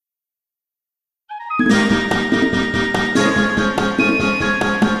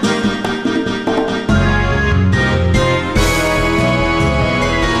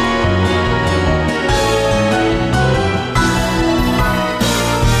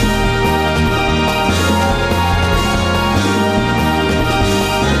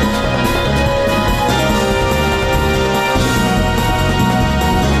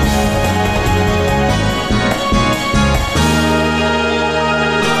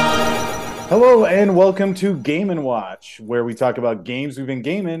Hello and welcome to Game and Watch, where we talk about games we've been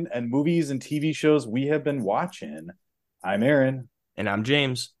gaming and movies and TV shows we have been watching. I'm Aaron, And I'm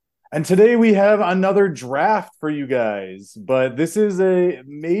James. and today we have another draft for you guys. But this is a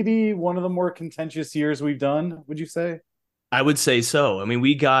maybe one of the more contentious years we've done, would you say? I would say so. I mean,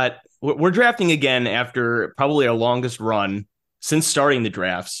 we're drafting again after probably our longest run since starting the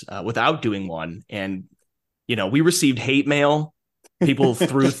drafts without doing one. And, we received hate mail. People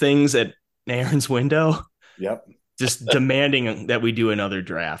threw things at Aaron's window, Yep. just demanding that we do another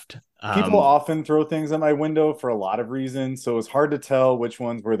draft. People often throw things at my window for a lot of reasons, so it's hard to tell which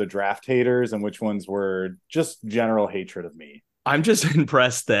ones were the draft haters and which ones were just general hatred of me. I'm just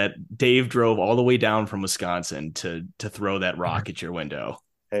impressed that Dave drove all the way down from Wisconsin to throw that rock at your window.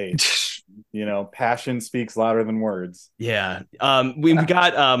 Hey, passion speaks louder than words. Yeah. We've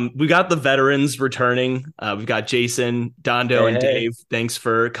got the veterans returning. We've got Jason, Dondo, Hey, and hey, Dave. Thanks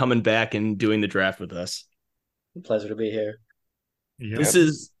for coming back and doing the draft with us. pleasure to be here. This Yep.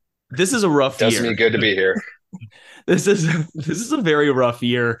 is this is a rough Does year. me good to be here. This is a very rough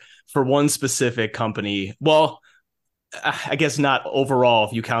year for one specific company. Well, I guess not overall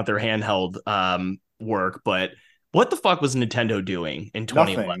if you count their handheld work, but what the fuck was Nintendo doing in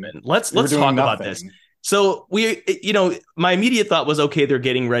Nothing. 2011? Let's They were let's doing talk about this. nothing. So my immediate thought was, okay, they're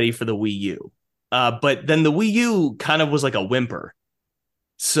getting ready for the Wii U. But then the Wii U kind of was like a whimper.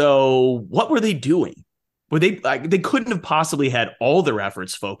 So what were they doing? Were they couldn't have possibly had all their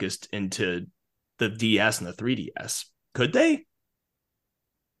efforts focused into the DS and the 3DS, could they?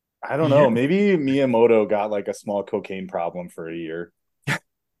 I don't Yeah. know. Maybe Miyamoto got like a small cocaine problem for a year.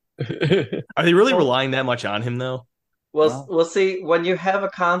 Are they really Well, relying that much on him though? we'll Well, we'll see. When you have a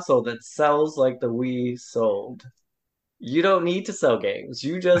console that sells like the Wii sold, you don't need to sell games.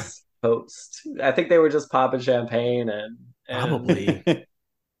 You just host. I think they were just popping champagne and Probably.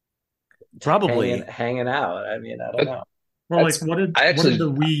 Probably. hanging out. I mean, I don't But know. Well, like that's I what did actually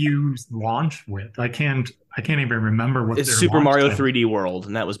the Wii U launch with? I can't even remember what It's their Super launch Mario title. 3D World,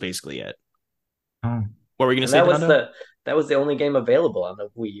 and that was basically it. Oh. What were you gonna And say, Dondo? that was the only game available on the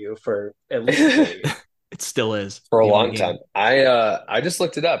Wii U for at least a full year. It still is for a the only long game. time. I just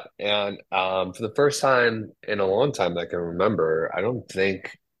looked it up and for the first time in a long time that I can remember, I don't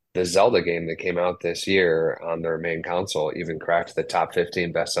think the Zelda game that came out this year on their main console even cracked the top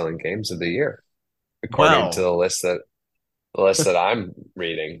 15 best-selling games of the year, according to Well, the list that I'm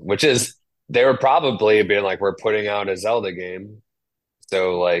reading, which is they were probably being like, we're putting out a Zelda game.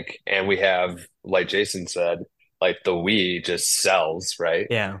 So like, and we have, like Jason said, like the Wii just sells, right?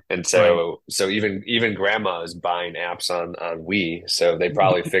 yeah, And right. so even grandma is buying apps on Wii. So they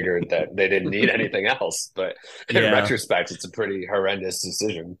probably figured that they didn't need anything else. But in Yeah, retrospect, it's a pretty horrendous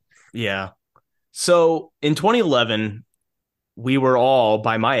decision. yeah. So in 2011, we were all,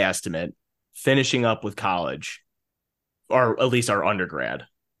 by my estimate, finishing up with college, or at least our undergrad.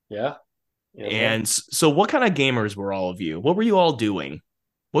 Yeah. Yes, sir. And so, what kind of gamers were all of you? What were you all doing?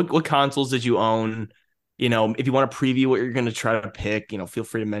 What consoles did you own? If you want to preview what you're going to try to pick, feel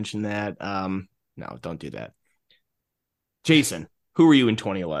free to mention that. No, don't do that. Jason, who were you in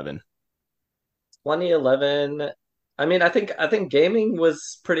 2011? 2011. I mean, I think gaming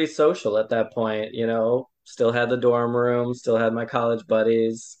was pretty social at that point, you know. Still had the dorm room, still had my college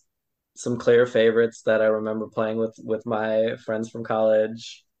buddies, some clear favorites that I remember playing with my friends from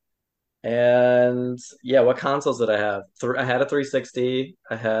college. And yeah, what consoles did I have? I had a 360.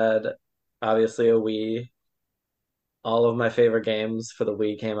 I had obviously a Wii. All of my favorite games for the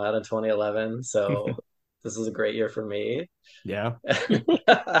Wii came out in 2011, so this is a great year for me. Yeah.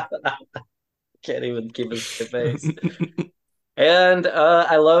 Can't even keep a straight face. And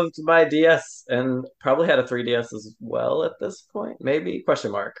I loved my DS and probably had a 3DS as well at this point. Maybe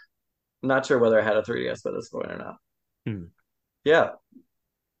question mark. Not sure whether I had a 3DS by this point or not. Hmm. Yeah.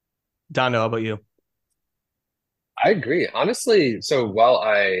 Dondo, how about you? I agree. Honestly, so while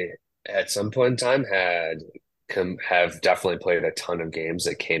I at some point in time have definitely played a ton of games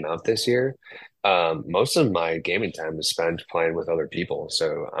that came out this year, most of my gaming time is spent playing with other people.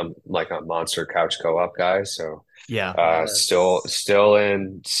 So I'm like a monster couch co-op guy. So Yeah. Yes. still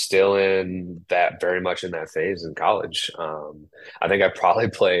in that very much in that phase in college. I think I probably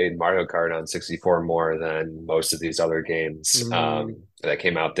played Mario Kart on 64 more than most of these other games Mm, that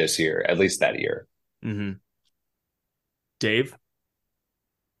came out this year, at least that year. Hmm. Dave?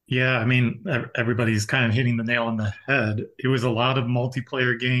 Yeah, I mean, everybody's kind of hitting the nail on the head. It was a lot of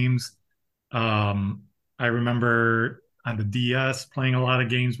multiplayer games. I remember on the DS playing a lot of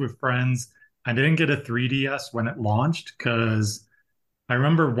games with friends. I didn't get a 3DS when it launched because I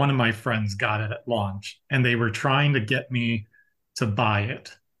remember one of my friends got it at launch and they were trying to get me to buy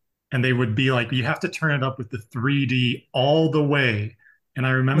it. and they would be like, you have to turn it up with the 3D all the way. And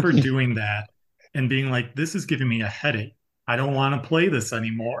I remember doing that and being like, this is giving me a headache. I don't want to play this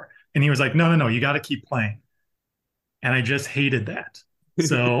anymore. And he was like, no, no, no, you got to keep playing. And I just hated that.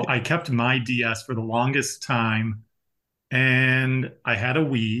 So I kept my DS for the longest time. And I had a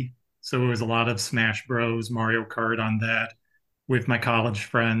Wii. So it was a lot of Smash Bros, Mario Kart on that with my college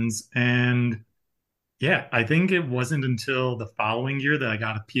friends. And yeah, I think it wasn't until the following year that I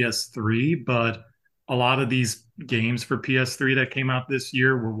got a PS3, but a lot of these games for PS3 that came out this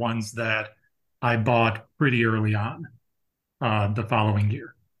year were ones that I bought pretty early on the following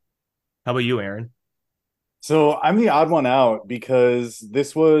year. How about you, Aaron? So I'm the odd one out because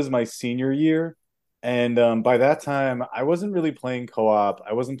this was my senior year. And by that time, I wasn't really playing co-op.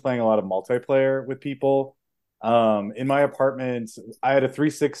 I wasn't playing a lot of multiplayer with people. In my apartment, I had a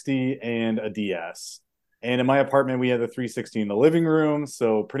 360 and a DS. And in my apartment, we had the 360 in the living room.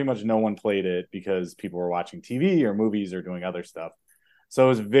 So pretty much no one played it because people were watching TV or movies or doing other stuff. So I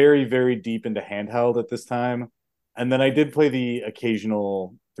was very, very deep into handheld at this time. And then I did play the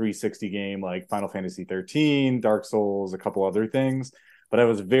occasional 360 game like Final Fantasy 13, Dark Souls, a couple other things. But I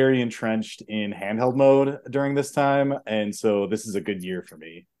was very entrenched in handheld mode during this time. And so this is a good year for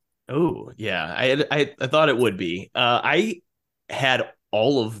me. Oh, yeah. I thought it would be. I had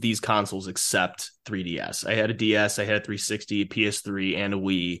all of these consoles except 3DS. I had a DS, I had a 360, PS3, and a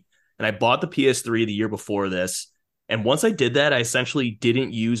Wii. And I bought the PS3 the year before this. And once I did that, I essentially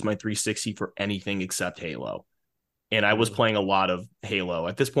didn't use my 360 for anything except Halo. And I was playing a lot of Halo.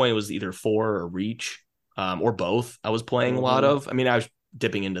 At this point, it was either 4 or Reach, or both. I was playing a lot of. I mean, I was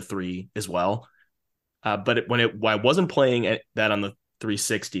dipping into 3 as well. But when I wasn't playing that on the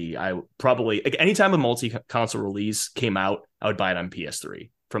 360, I probably, like, anytime a multi-console release came out, I would buy it on PS3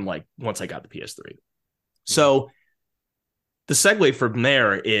 from like once I got the PS3. So the segue from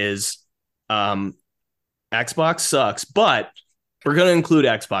there is Xbox sucks, but we're going to include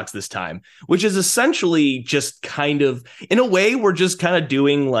Xbox this time, which is essentially just kind of, in a way, we're just kind of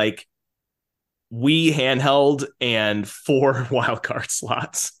doing like Wii handheld and 4 wildcard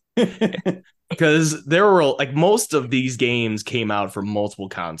slots. Because there were like most of these games came out for multiple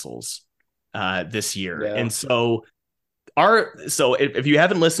consoles this year. Yeah. And so if you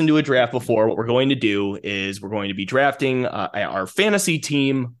haven't listened to a draft before, what we're going to do is we're going to be drafting our fantasy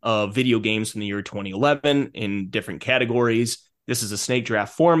team of video games from the year 2011 in different categories. This is a snake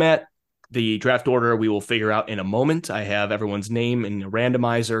draft format. The draft order we will figure out in a moment. I have everyone's name in a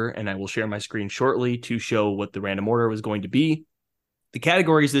randomizer, and I will share my screen shortly to show what the random order was going to be. The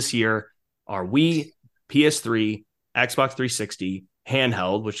categories this year are Wii, PS3, Xbox 360,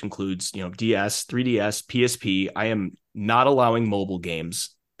 handheld, which includes, DS, 3DS, PSP. I am not allowing mobile games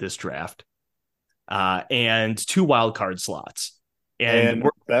this draft, and 2 wildcard slots. And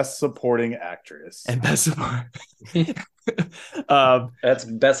best supporting actress. And best supporting. That's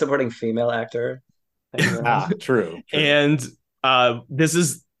best supporting female actor. True. And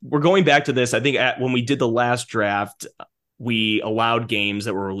we're going back to this. I think when we did the last draft, we allowed games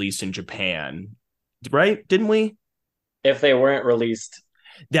that were released in Japan, right? Didn't we? If they weren't released.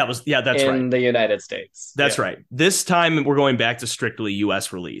 That's right. In the United States. That's right. This time we're going back to strictly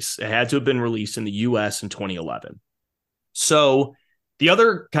US release. It had to have been released in the US in 2011. So the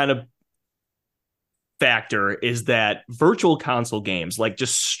other kind of factor is that virtual console games, like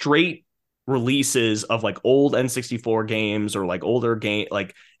just straight releases of like old N64 games or like older game,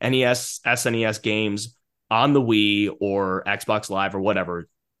 like NES, SNES games on the Wii or Xbox Live or whatever,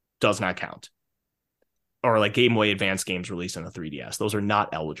 does not count. Or like Game Boy Advance games released on the 3DS. Those are not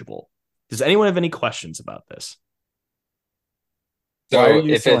eligible. Does anyone have any questions about this? So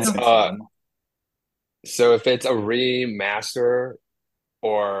if it's a remaster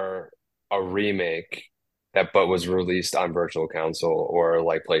or a remake but was released on Virtual Console or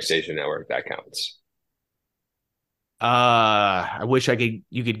like PlayStation Network, that counts. I wish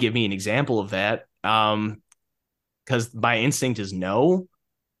you could give me an example of that. Because my instinct is no.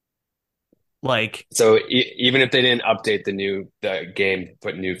 Like, so even if they didn't update the game,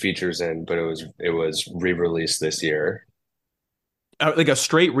 put new features in, but it was re-released this year. Like a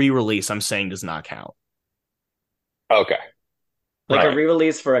straight re-release, I'm saying does not count. Okay. Like a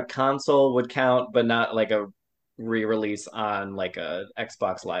re-release for a console would count, but not like a re-release on like a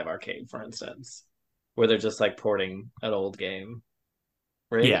Xbox Live Arcade, for instance, where they're just like porting an old game.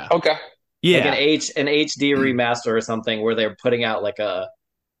 Right? Yeah. Okay. Yeah. Like an HD remaster or something where they're putting out like the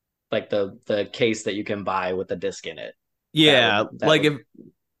case that you can buy with the disc in it. Yeah.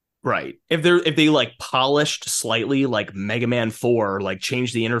 If they like polished slightly, like Mega Man 4, like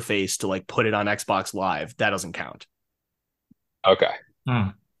change the interface to like put it on Xbox Live, that doesn't count. Okay.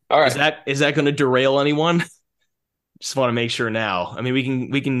 All Is right. that going to derail anyone? Just want to make sure now. I mean,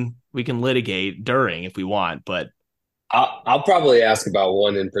 we can litigate during if we want, but I'll probably ask about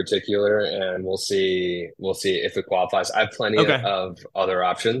one in particular, and we'll see if it qualifies. I have plenty okay. of other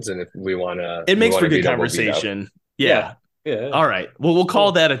options, and if It we makes for wanna good veto, we'll veto. conversation. Yeah. Yeah. Yeah. All right. Well, we'll call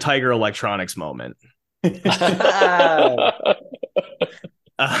Cool. that a Tiger Electronics moment. All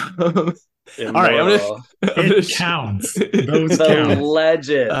right. Immortal. It counts. Those The count.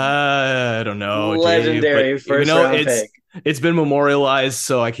 legend. I don't know, Dave, but Legendary first round pick. it's been memorialized,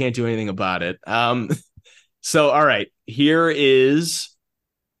 so I can't do anything about it. So all right, here is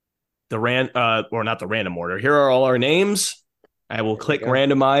the or not the random order. Here are all our names. I will click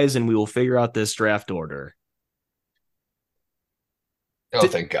randomize, and we will figure out this draft order. Oh,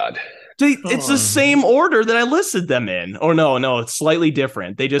 thank God. It's the same order that I listed them in. Or no, it's slightly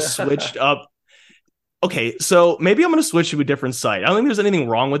different. They just switched up. Okay, so maybe I'm going to switch to a different site. I don't think there's anything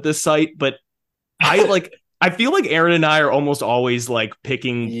wrong with this site, but I feel like Aaron and I are almost always like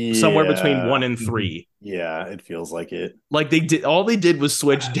picking somewhere between 1 and 3. Yeah, it feels like it. Like all they did was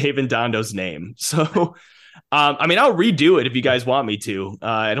switch Dave and Dondo's name. So I mean, I'll redo it if you guys want me to.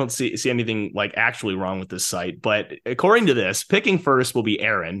 I don't see anything like actually wrong with this site, but according to this, picking first will be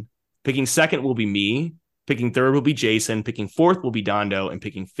Aaron, picking second will be me, picking third will be Jason, picking fourth will be Dondo, and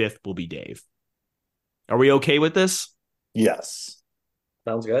picking fifth will be Dave. Are we okay with this? Yes.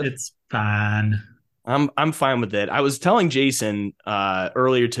 Sounds good. It's fine. I'm fine with it. I was telling Jason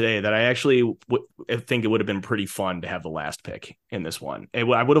earlier today that I actually think it would have been pretty fun to have the last pick in this one. I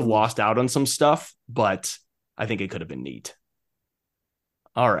would have lost out on some stuff, but I think it could have been neat.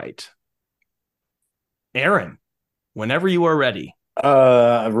 All right. Aaron, whenever you are ready.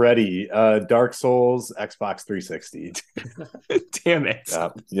 Ready. Dark Souls, Xbox 360. Damn it.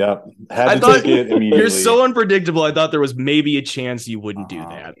 Yep. Had to take it immediately. You're so unpredictable. I thought there was maybe a chance you wouldn't do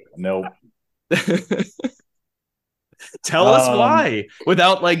that. Nope. Tell us why,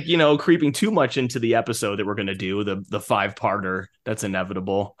 without creeping too much into the episode that we're going to do, the 5-parter that's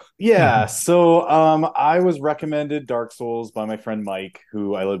inevitable. Yeah, so I was recommended Dark Souls by my friend Mike,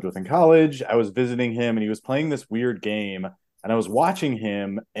 who I lived with in college. I was visiting him, and he was playing this weird game, and I was watching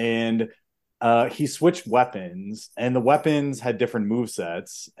him, and he switched weapons, and the weapons had different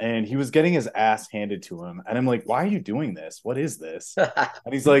movesets, and he was getting his ass handed to him. And I'm like, why are you doing this? What is this?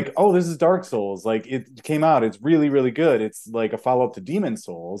 And he's like, oh, this is Dark Souls. Like, it came out. It's really, really good. It's like a follow-up to Demon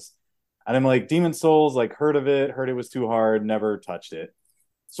Souls. And I'm like, Demon Souls, like, heard it was too hard, never touched it.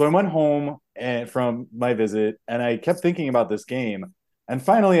 So I went home from my visit, and I kept thinking about this game. And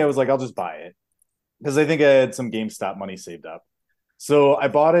finally, I was like, I'll just buy it, because I think I had some GameStop money saved up. So I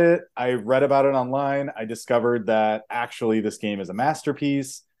bought it. I read about it online. I discovered that actually this game is a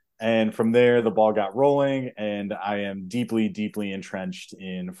masterpiece. And from there, the ball got rolling, and I am deeply, deeply entrenched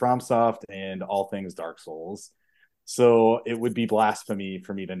in FromSoft and all things Dark Souls. So it would be blasphemy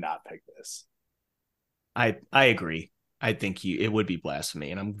for me to not pick this. I agree. I think it would be blasphemy,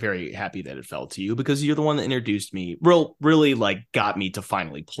 and I'm very happy that it fell to you, because you're the one that introduced me, really like got me to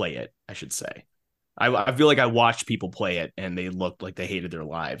finally play it, I should say. I feel like I watched people play it and they looked like they hated their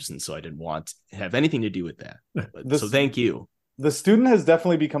lives, and so I didn't want to have anything to do with that. So thank you. The student has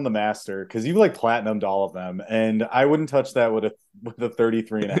definitely become the master, because you've like platinumed all of them, and I wouldn't touch that with a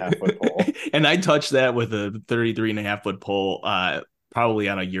 33 and a half foot pole. And I touched that with a 33 and a half foot pole probably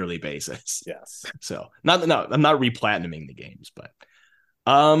on a yearly basis. Yes. So I'm not replatinuming the games, but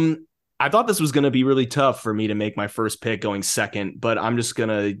I thought this was going to be really tough for me to make my first pick going second, but I'm just going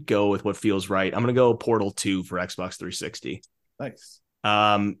to go with what feels right. I'm going to go Portal 2 for Xbox 360. Nice.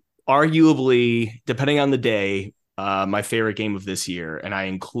 Arguably, depending on the day, my favorite game of this year, and I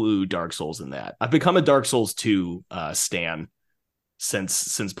include Dark Souls in that. I've become a Dark Souls 2 stan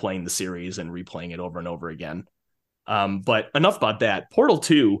since playing the series and replaying it over and over again. But enough about that. Portal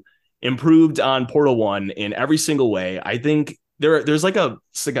 2 improved on Portal 1 in every single way. I think there's like a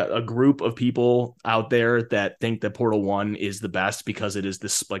group of people out there that think that Portal 1 is the best because it is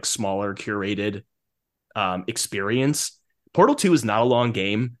this like smaller curated experience. Portal 2 is not a long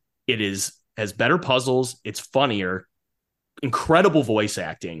game. It has better puzzles. It's funnier, incredible voice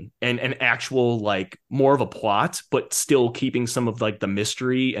acting, and an actual like more of a plot, but still keeping some of like the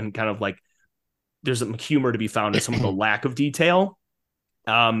mystery, and kind of like there's some humor to be found in some of the lack of detail.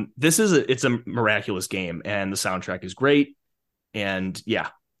 It's a miraculous game, and the soundtrack is great. And yeah,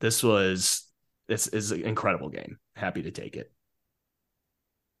 this is an incredible game. Happy to take it.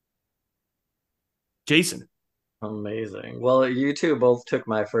 Jason. Amazing. Well, you two both took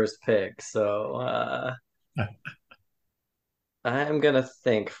my first pick, so I'm gonna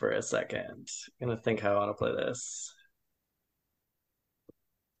think for a second. I'm gonna think how I want to play this.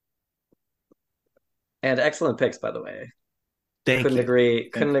 And excellent picks, by the way. Thank Couldn't you. agree.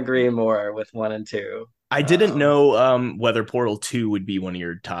 Thank Couldn't agree more with 1 and 2. I didn't know whether Portal 2 would be one of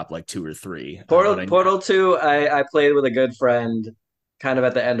your top like 2 or 3. But Portal 2, I played with a good friend kind of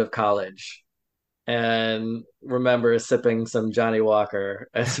at the end of college and remember sipping some Johnny Walker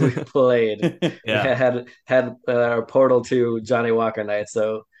as we played. We yeah. had our Portal 2 Johnny Walker night.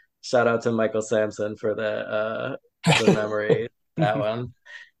 So shout out to Michael Sampson for the memory that one.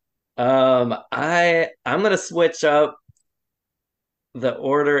 I'm gonna switch up the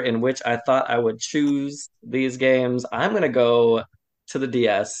order in which I thought I would choose these games. I'm gonna go to the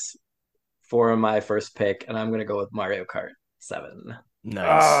DS for my first pick, and I'm gonna go with Mario Kart 7.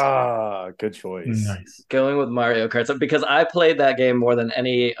 Nice. Good choice. Nice. Going with Mario Kart 7 because I played that game more than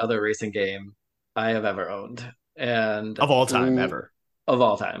any other racing game I have ever owned. And Of all time, ever. Of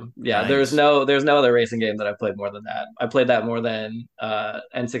all time. Yeah, Nice. there's no other racing game that I've played more than that. I played that more than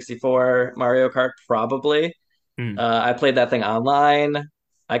N64 Mario Kart, probably. Hmm. I played that thing online.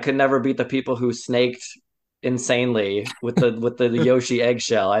 I could never beat the people who snaked insanely with the Yoshi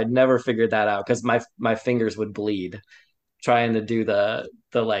eggshell. I'd never figured that out because my fingers would bleed trying to do the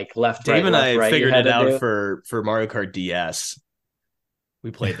like Dave and left I right you figured had it to out do. for Mario Kart DS.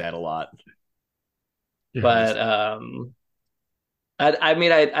 We played that a lot. Yeah, But I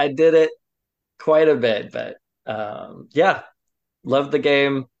mean I did it quite a bit, but yeah, loved the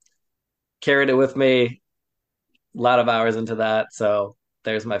game, carried it with me, a lot of hours into that. So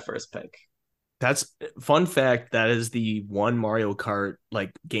there's my first pick. That's fun fact. That is the one Mario Kart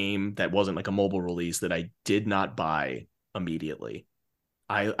like game that wasn't like a mobile release that I did not buy immediately.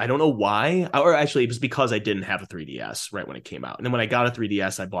 I don't know why, or actually it was because I didn't have a 3DS right when it came out. And then when I got a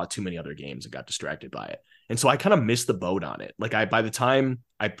 3DS, I bought too many other games and got distracted by it. And so I kind of missed the boat on it. Like by the time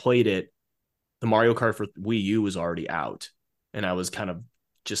I played it, the Mario Kart for Wii U was already out. And I was kind of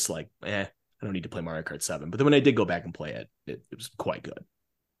just like, I don't need to play Mario Kart 7. But then when I did go back and play it, it was quite good.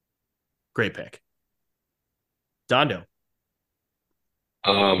 Great pick. Dondo.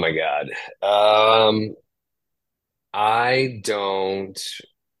 Oh my God. I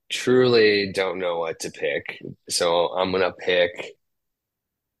truly don't know what to pick. So I'm gonna pick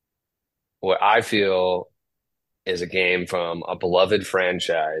what I feel is a game from a beloved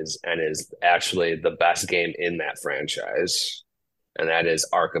franchise and is actually the best game in that franchise, and that is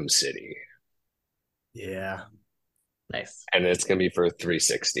Arkham City. Yeah. Nice. And it's gonna be for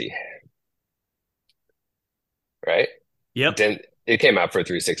 360, right? Yep. Didn't it came out for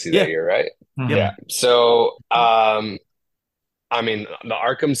 360 Yeah. that year, right? Mhm. Yeah. So I mean, the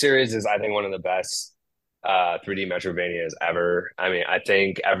Arkham series is, I think, one of the best 3D Metroidvanias ever. I mean, I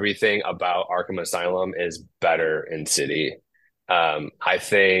think everything about Arkham Asylum is better in City. I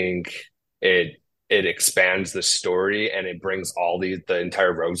think it expands the story and it brings all the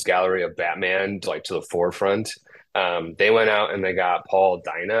entire rogues gallery of Batman to the forefront. They went out and they got Paul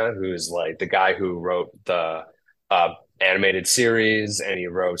Dina, who's like the guy who wrote the animated series, and he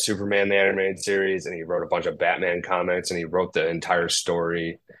wrote Superman the animated series, and he wrote a bunch of Batman comics, and he wrote the entire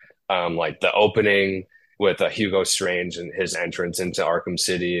story. Like the opening with Hugo Strange and his entrance into Arkham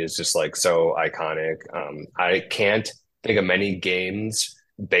City is just like so iconic. I can't think of many games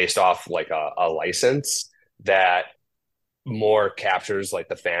based off like a license that more captures like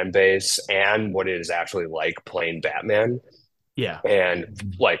the fan base and what it is actually like playing Batman, Yeah.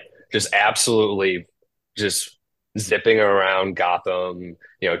 and like just absolutely just zipping around Gotham,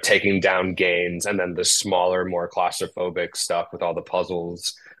 taking down gains, and then the smaller, more claustrophobic stuff with all the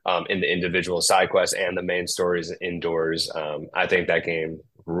puzzles in the individual side quests and the main stories indoors. I think that game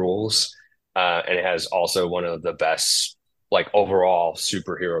rules, and it has also one of the best like overall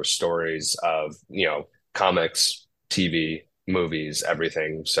superhero stories of comics, TV, movies,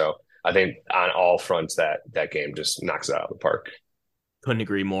 everything. So I think on all fronts that game just knocks it out of the park. Couldn't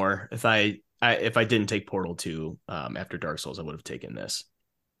agree more. If I didn't take Portal 2 after Dark Souls, I would have taken this.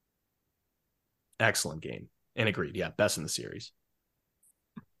 Excellent game. And agreed. Yeah, best in the series.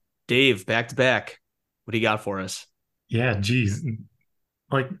 Dave, back to back. What do you got for us? Yeah, geez.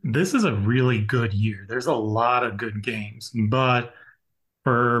 Like, this is a really good year. There's a lot of good games, but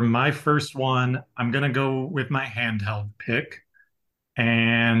for my first one, I'm gonna go with my handheld pick.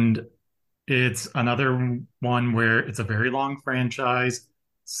 And it's another one where it's a very long franchise,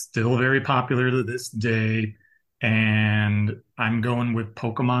 still very popular to this day, and I'm going with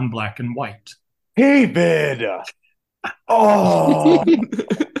Pokemon Black and White. David. Oh,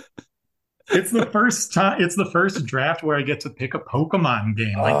 It's the first time, it's the first draft where I get to pick a Pokemon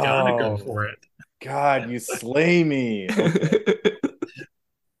game. I gotta go for it. God, you slay me. Okay.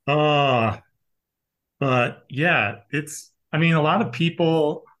 Uh, but yeah, I mean, a lot of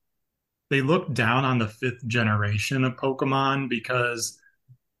people they look down on the fifth generation of Pokemon because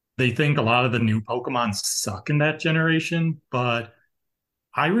they think a lot of the new Pokemon suck in that generation. But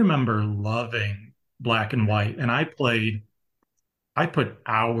I remember loving Black and White, and I put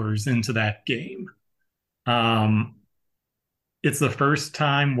hours into that game. Um, it's the first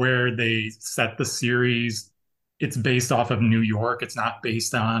time where they set the series. It's based off of New York. It's not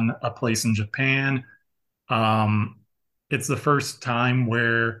based on a place in Japan. Um, it's the first time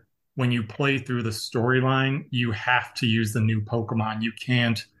where when you play through the storyline, you have to use the new Pokemon. You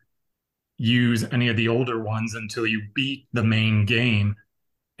can't use any of the older ones until you beat the main game.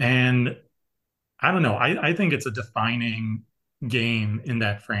 And I don't know. I think it's a defining game in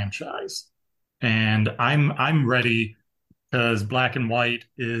that franchise. And I'm ready because Black and White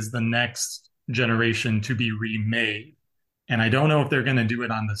is the next generation to be remade. And I don't know if they're going to do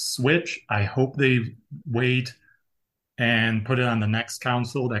it on the Switch. I hope they wait and put it on the next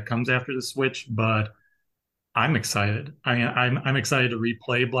console that comes after the Switch, but I'm excited. I'm excited to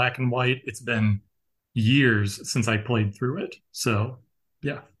replay Black and White. It's been years since I played through it. So,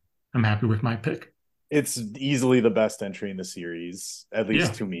 yeah, I'm happy with my pick. It's easily the best entry in the series, at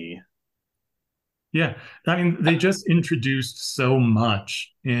least Yeah. to me. Yeah. I mean, they just introduced so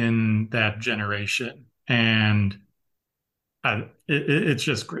much in that generation, and it's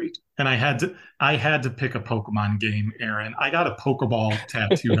just great. And I had to pick a Pokemon game, Aaron. I got a Pokeball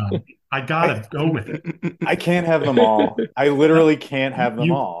tattooed on me. I gotta go with it. I can't have them all. I literally can't have them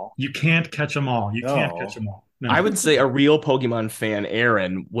You all. you can't catch them all. You can't No. catch them all. No. I would say a real Pokemon fan,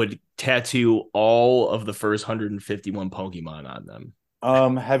 Aaron, would tattoo all of the first 151 Pokemon on them.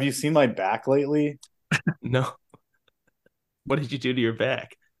 Have you seen my back lately? No. What did you do to your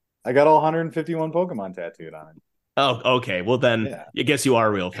back? I got all 151 Pokemon tattooed on it. Oh, okay. Well, then Yeah. I guess you are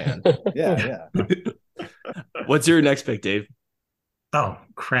a real fan. Yeah. What's your next pick, Dave? Oh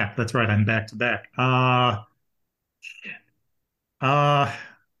crap! That's right. I'm back to back. Uh,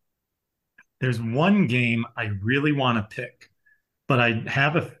 there's one game I really want to pick, but I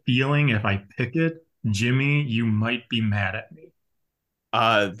have a feeling if I pick it, Jimmy, you might be mad at me.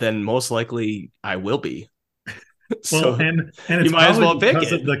 Then most likely I will be. Well, So and you it's might as well probably pick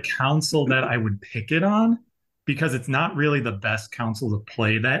because it. of the console that I would pick it on, because it's not really the best console to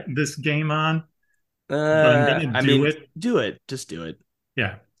play this game on. But I'm gonna I do mean, it. do it. Just do it.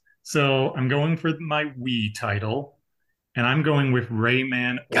 Yeah. So I'm going for my Wii title, and I'm going with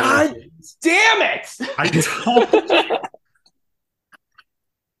Rayman God Origins. damn it! I told you.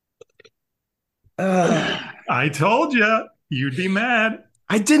 I told you you'd be mad.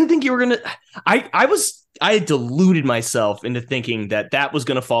 I didn't think you were gonna. I had deluded myself into thinking that was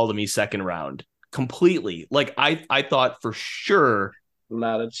gonna fall to me second round completely. Like I thought for sure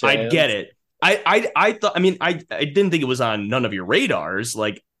Not a chance. I'd get it. I thought. I mean, I didn't think it was on none of your radars.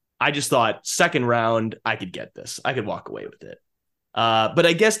 Like I just thought second round I could get this. I could walk away with it. But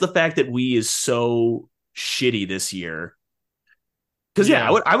I guess the fact that Wii is so shitty this year. Because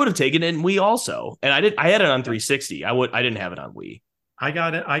Yeah. I would have taken it in Wii also, and I had it on 360. I didn't have it on Wii. I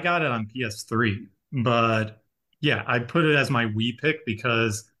got it on PS3, but yeah, I put it as my Wii pick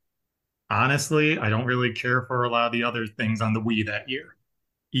because honestly, I don't really care for a lot of the other things on the Wii that year.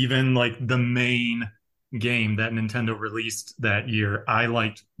 Even like the main game that Nintendo released that year, I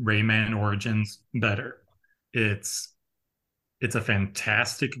liked Rayman Origins better. It's a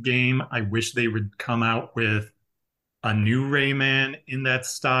fantastic game. I wish they would come out with a new Rayman in that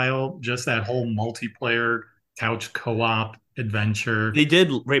style, just that whole multiplayer couch co-op adventure. They did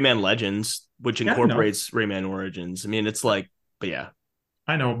Rayman Legends, which Yeah, I know. incorporates Rayman Origins. I mean, it's like, but yeah.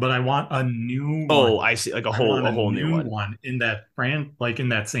 I know, but I want a new Oh, one. I see, like a I whole want new one. in that in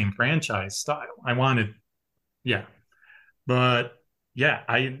that same franchise style. I wanted, yeah. But yeah,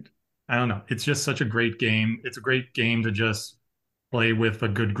 I don't know. It's just such a great game. It's a great game to just play with a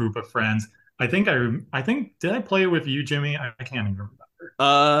good group of friends. I think did I play it with you, Jimmy? I can't even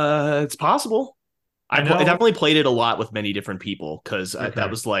remember. It's possible. I know. I definitely played it a lot with many different people because Okay. that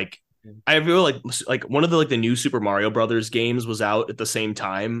was like I feel like one of the new Super Mario Brothers games was out at the same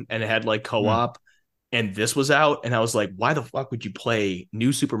time and it had like co-op, and this was out, and I was like, why the fuck would you play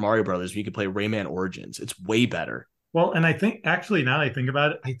new Super Mario Brothers when you could play Rayman Origins? It's way better. Well, and I think actually now that I think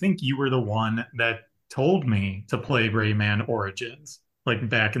about it, I think you were the one that told me to play Rayman Origins like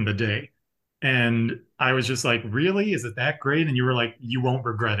back in the day. And I was just like, really? Is it that great? And you were like, you won't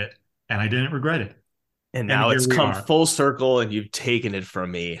regret it. And I didn't regret it. And now here it's we come are. full circle and you've taken it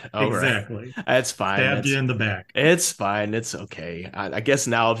from me. All right. Exactly. That's fine. Stabbed you in the back. It's fine. It's okay. I guess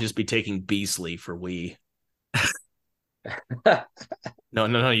now I'll just be taking Beastly for Wii.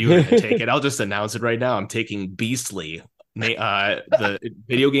 No. You take it. I'll just announce it right now. I'm taking Beastly the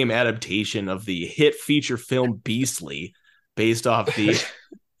video game adaptation of the hit feature film Beastly, based off the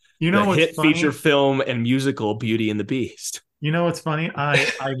hit funny? feature film and musical Beauty and the Beast. You know what's funny?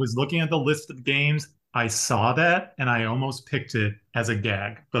 I was looking at the list of games. I saw that and I almost picked it as a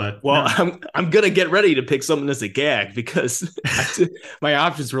gag. But well, I'm gonna get ready to pick something as a gag because my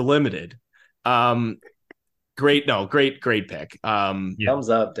options were limited. Great pick. Thumbs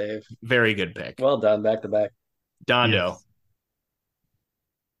up, Dave. Very good pick. Well done, back to back. Dondo.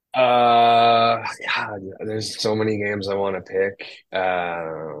 God, there's so many games I want to pick.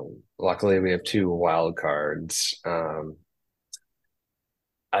 Luckily, we have two wild cards.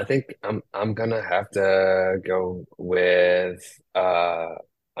 I think I'm gonna have to go with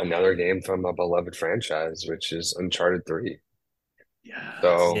another game from a beloved franchise, which is Uncharted 3. Yeah.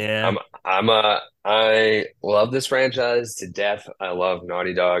 So I love this franchise to death. I love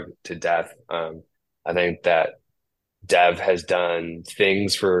Naughty Dog to death. I think that Dev has done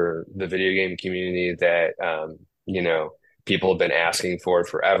things for the video game community that people have been asking for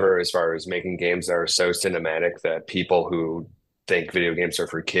forever, as far as making games that are so cinematic that people who think video games are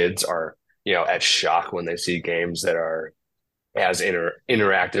for kids are, at shock when they see games that are as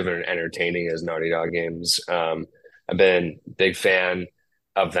interactive and entertaining as Naughty Dog games. I've been a big fan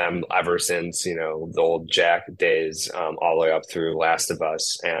of them ever since, the old Jack days, all the way up through Last of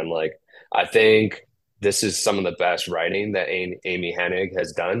Us. And I think this is some of the best writing that Amy Hennig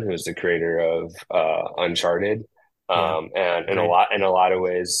has done, who's the creator of Uncharted. And in a lot of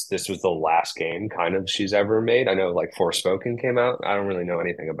ways, this was the last game kind of she's ever made. I know Forspoken came out. I don't really know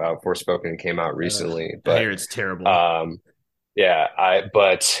anything about Forspoken. It came out recently, but I hear it's terrible.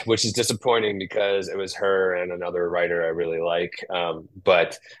 But which is disappointing because it was her and another writer I really like.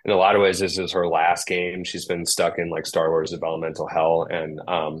 But in a lot of ways, this is her last game. She's been stuck in Star Wars developmental hell. And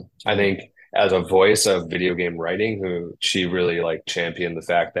I think as a voice of video game writing, who she really championed the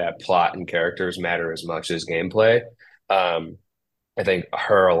fact that plot and characters matter as much as gameplay. I think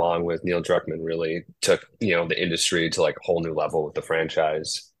her, along with Neil Druckmann, really took, the industry to a whole new level with the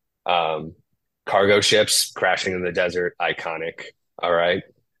franchise. Cargo ships crashing in the desert, iconic. All right.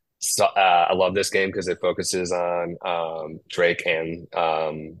 So, I love this game because it focuses on Drake and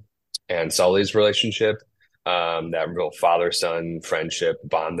Sully's relationship. That real father-son friendship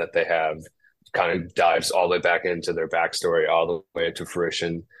bond that they have kind of dives all the way back into their backstory, all the way to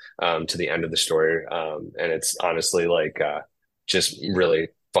fruition, to the end of the story. And it's honestly just really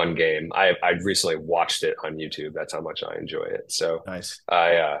fun game. I recently watched it on YouTube. That's how much I enjoy it. So nice.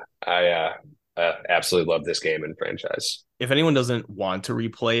 I absolutely love this game and franchise. If anyone doesn't want to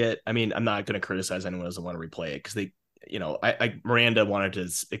replay it, I mean, I'm not going to criticize anyone who doesn't want to replay it because they, Miranda wanted to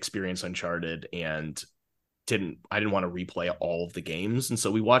experience Uncharted and I didn't want to replay all of the games. And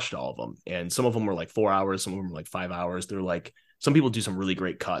so we watched all of them, and some of them were 4 hours. Some of them were 5 hours. They're some people do some really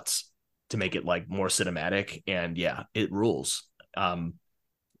great cuts to make it more cinematic. And yeah, it rules.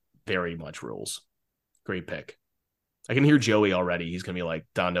 Very much rules. Great pick. I can hear Joey already. He's going to be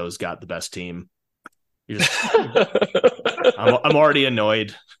Dondo's got the best team. I'm already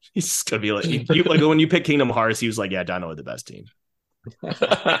annoyed. He's going to be when you pick Kingdom Hearts, he was yeah, Dondo had the best team.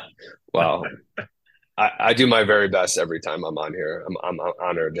 Well, I do my very best every time I'm on here. I'm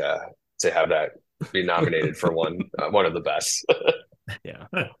honored to have that be nominated for one of the best. Yeah.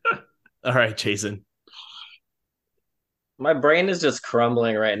 All right, Jason. My brain is just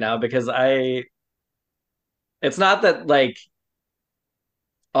crumbling right now because it's not that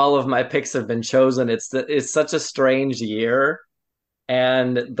all of my picks have been chosen. It's such a strange year,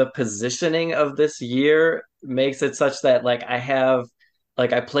 and the positioning of this year makes it such that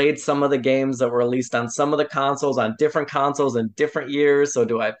I played some of the games that were released on some of the consoles on different consoles in different years. So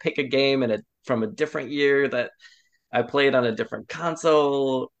do I pick a game from a different year that I played on a different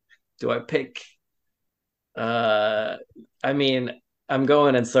console? Do I pick I mean, I'm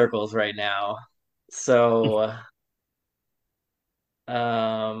going in circles right now. So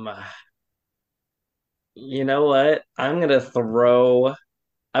you know what? I'm gonna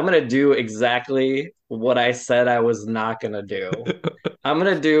do exactly what I said I was not gonna do. I'm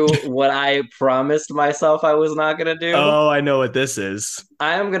gonna do what I promised myself I was not gonna do. Oh, I know what this is.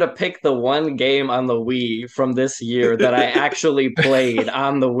 I am gonna pick the one game on the Wii from this year that I actually played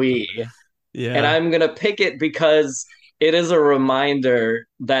on the Wii. Yeah. And I'm gonna pick it because it is a reminder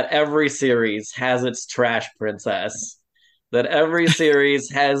that every series has its trash princess. That every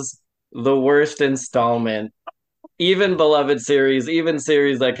series has the worst installment. Even beloved series, even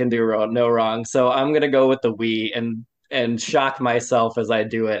series that can do no wrong. So I'm gonna go with the Wii and shock myself as I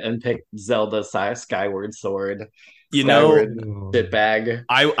do it and pick Zelda Skyward Sword. You know, Skyward shitbag.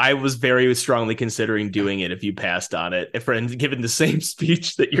 I was very strongly considering doing it if you passed on it, if and given the same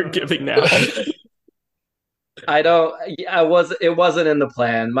speech that you're giving now. I don't. It wasn't in the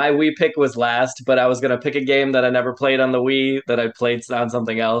plan. My Wii pick was last, but I was gonna pick a game that I never played on the Wii that I played on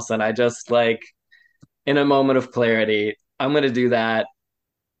something else, and I just like in a moment of clarity, I'm gonna do that.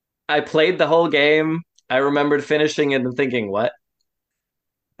 I played the whole game. I remembered finishing it and thinking, "What?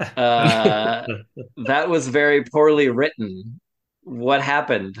 Uh, that was very poorly written. What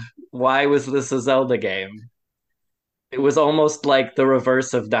happened? Why was this a Zelda game?" It was almost like the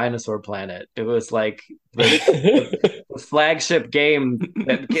reverse of Dinosaur Planet. It was like the flagship game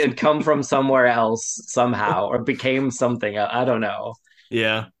that had come from somewhere else somehow or became something. I don't know.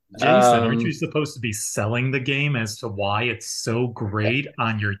 Yeah. Jason, aren't you supposed to be selling the game as to why it's so great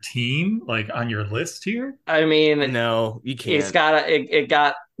on your team, like on your list here? I mean, No, you can't. it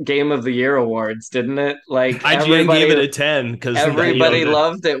got Game of the Year awards, didn't it? Like IGN gave it a 10 because everybody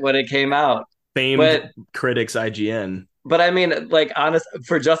loved it when it came out. Famed critics IGN. But I mean, like, honest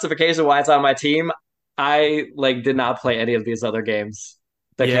for justification why it's on my team, I like did not play any of these other games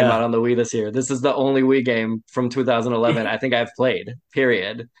that came out on the Wii this year. This is the only Wii game from 2011 I think I've played.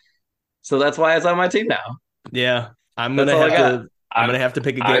 Period. So that's why it's on my team now. Yeah, I'm gonna have to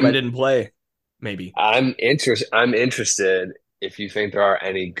pick a game I didn't play. Maybe I'm interested if you think there are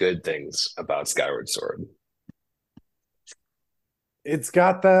any good things about Skyward Sword. It's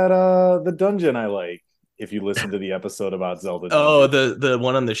got that the dungeon I like. If you listen to the episode about Zelda dungeon. Oh, the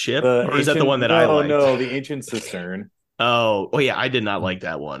one on the ship? Or is that the one that I like? No, the Ancient Cistern. Oh yeah, I did not like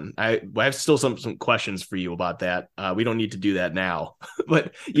that one. I have still some questions for you about that. We don't need to do that now,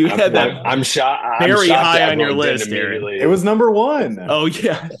 but you had that. I'm shocked. Very high on your list, Aaron. It was number one. Oh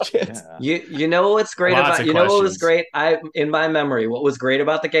yeah. You know what's great about you know what was great? In my memory, what was great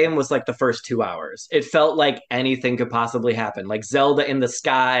about the game was like the first 2 hours. It felt like anything could possibly happen. Like Zelda in the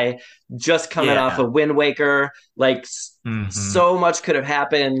sky, just coming off of Wind Waker. Like so much could have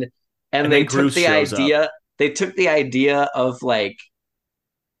happened, and they took the idea. Up. They took the idea of like,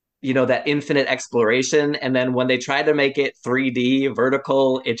 you know, that infinite exploration. And then when they tried to make it 3D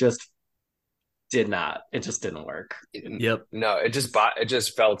vertical, it just didn't work. Yep. No, it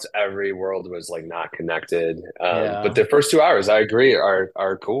just felt every world was like not connected. But the first 2 hours, I agree,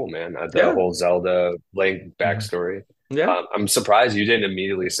 are cool, man. The whole Zelda Link backstory. Yeah. I'm surprised you didn't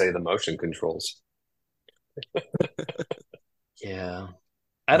immediately say the motion controls. Yeah.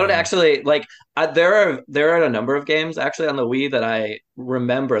 I don't actually like. There are a number of games actually on the Wii that I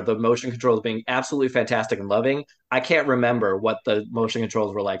remember the motion controls being absolutely fantastic and loving. I can't remember what the motion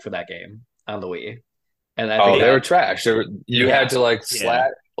controls were like for that game on the Wii. And I think they were trash. You had to like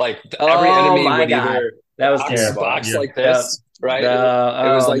slap like every enemy would either that was terrible. Box like this, right? It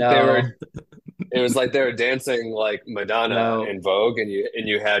was like they were. It was like they were dancing like Madonna in Vogue, and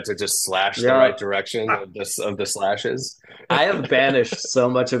you had to just slash the right direction of the slashes. I have banished so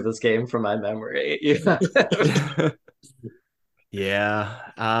much of this game from my memory. Yeah.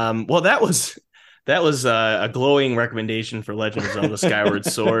 Well, that was a glowing recommendation for Legend of Zelda: Skyward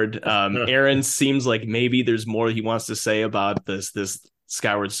Sword. Aaron seems like maybe there's more he wants to say about this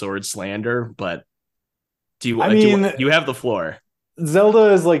Skyward Sword slander, but you have the floor.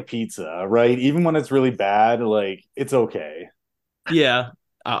 Zelda is like pizza, right? Even when it's really bad, like it's okay. Yeah.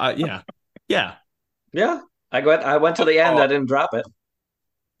 Yeah. I went to the end. I didn't drop it.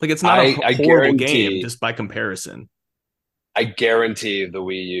 Like it's not a horrible game just by comparison. I guarantee the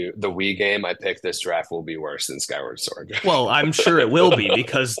Wii game I picked this draft will be worse than Skyward Sword. Well, I'm sure it will be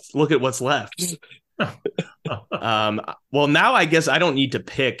because look at what's left. Well, now I guess I don't need to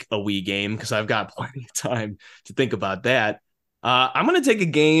pick a Wii game because I've got plenty of time to think about that. I'm going to take a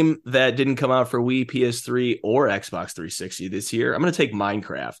game that didn't come out for Wii, PS3, or Xbox 360 this year. I'm going to take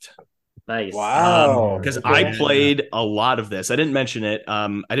Minecraft. Nice. Wow. Because I played a lot of this. I didn't mention it. I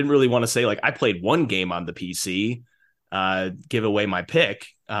didn't really want to say, like, I played one game on the PC, give away my pick.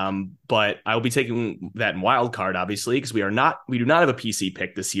 But I'll be taking that in wild card, obviously, because we do not have a PC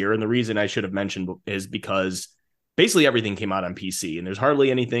pick this year. And the reason I should have mentioned is because basically everything came out on PC, and there's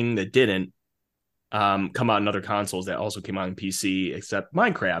hardly anything that didn't come out on other consoles that also came out on PC, except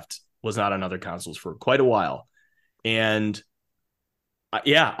Minecraft was not on other consoles for quite a while. And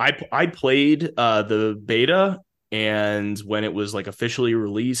I played the beta, and when it was like officially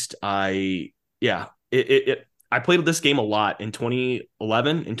released, I played this game a lot in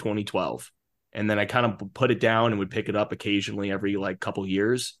 2011 and 2012. And then I kind of put it down and would pick it up occasionally every like couple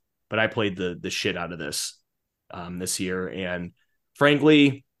years. But I played the shit out of this year. And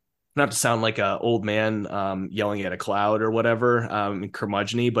frankly, not to sound like a old man yelling at a cloud or whatever,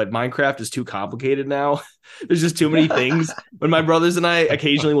 curmudgeon-y, but Minecraft is too complicated now. There's just too many things. When my brothers and I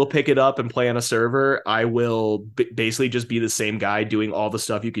occasionally will pick it up and play on a server, I will basically just be the same guy doing all the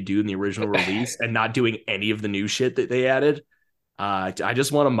stuff you could do in the original release and not doing any of the new shit that they added. I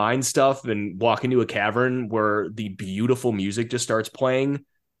just want to mine stuff and walk into a cavern where the beautiful music just starts playing,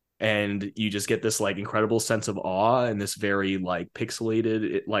 and you just get this like incredible sense of awe in this very like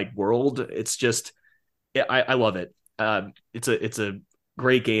pixelated like world. It's just, I love it. It's a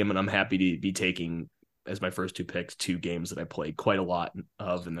great game, and I'm happy to be taking as my first two picks two games that I played quite a lot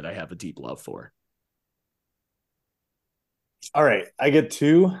of and that I have a deep love for. All right, I get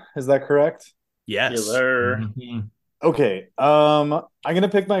two. Is that correct? Yes. Yes, sir. Okay. I'm gonna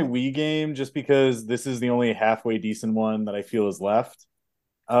pick my Wii game just because this is the only halfway decent one that I feel is left.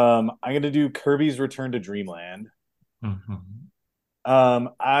 I'm gonna do Kirby's Return to Dreamland.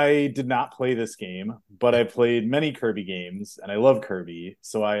 I did not play this game, but I played many Kirby games, and I love Kirby,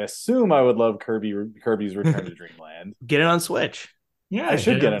 so I assume I would love Kirby's Return to Dreamland. Get it on Switch. Yeah, I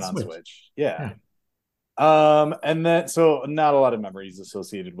should get it on Switch. Yeah. And then so not a lot of memories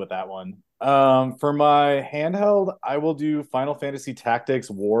associated with that one. For my handheld, I will do Final Fantasy Tactics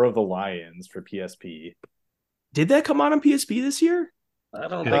War of the Lions for PSP. Did that come out on PSP this year? I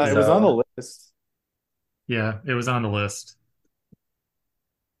don't Yeah, think It so. was on the list. Yeah, it was on the list.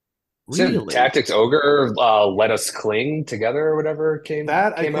 So Tactics Ogre, Let Us Cling Together or whatever came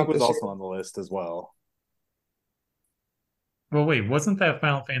That I came think out was this also year. on the list as well. Well, wait, wasn't that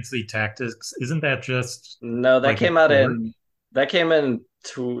Final Fantasy Tactics? Isn't that just No, that like came out in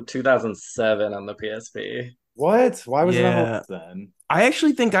 2007 on the PSP. What? Why was it on the Yeah. list then? I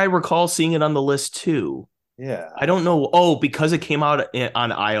actually think I recall seeing it on the list too. Yeah. I don't know. Oh, because it came out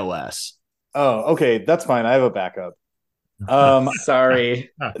on iOS. Oh, okay. That's fine. I have a backup. Sorry.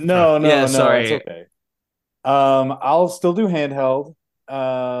 No, Yeah, no, sorry. it's okay. I'll still do handheld.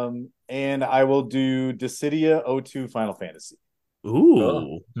 And I will do Dissidia O2 Final Fantasy.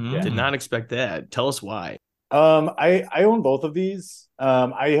 Ooh, Cool. did not expect that. Tell us why. I own both of these.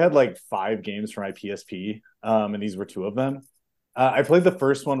 I had like 5 games for my PSP, and these were 2 of them. I played the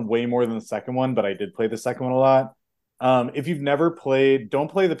first one way more than the second one, but I did play the second one a lot. If you've never played, don't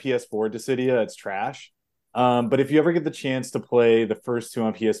play the PS4 Dissidia, it's trash. But if you ever get the chance to play the first 2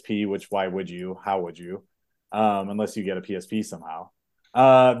 on PSP, which why would you? How would you? Unless you get a PSP somehow.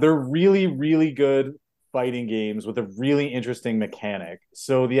 They're really, really good fighting games with a really interesting mechanic.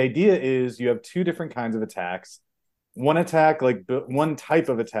 So the idea is you have 2 different kinds of attacks. One attack, like one type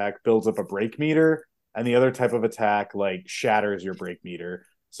of attack, builds up a break meter, and the other type of attack like shatters your break meter.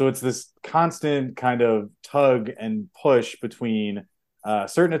 So it's this constant kind of tug and push between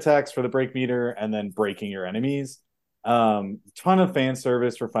certain attacks for the break meter and then breaking your enemies. Ton of fan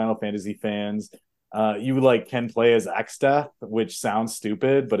service for Final Fantasy fans. You like can play as Exdeath, which sounds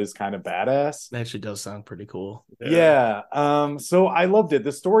stupid but is kind of badass. That actually does sound pretty cool. Yeah. So I loved it.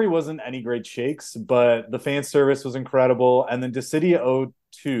 The story wasn't any great shakes, but the fan service was incredible. And then Dissidia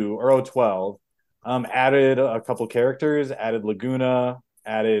O2 or O12 added a couple characters, added Laguna,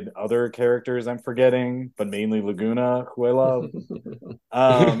 added other characters I'm forgetting, but mainly Laguna, who I love.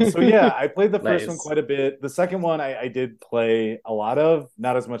 So yeah, I played the first one Nice. quite a bit. The second one I did play a lot of,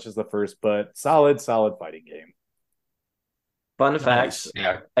 not as much as the first, but solid fighting game. Fun Nice. fact,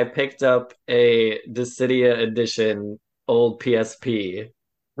 Yeah. I picked up a Dissidia edition old PSP,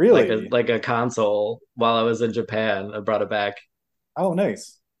 Really? like a console while I was in Japan. I brought it back. Oh,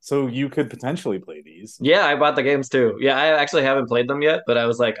 nice. So you could potentially play these. Yeah, I bought the games too. Yeah, I actually haven't played them yet, but I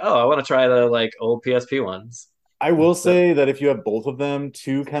was like, oh, I want to try the like old PSP ones. I will So- say that if you have both of them,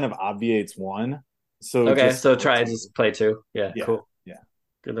 2 kind of obviates 1. So Okay, just so just play 2. Yeah, Yeah, cool. yeah.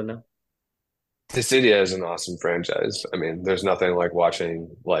 Good to know. Dissidia is an awesome franchise. I mean, there's nothing like watching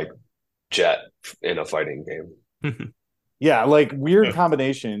like Jet in a fighting game. Yeah, like weird Yeah.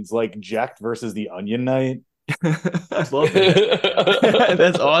 combinations like Jacked versus the Onion Knight. I love it.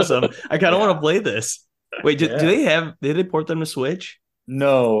 That's awesome. I kind of Yeah. want to play this. Wait, do Yeah. did they port them to Switch?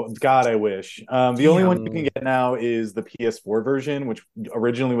 No, God, I wish. The only one you Damn. can get now is the PS4 version, which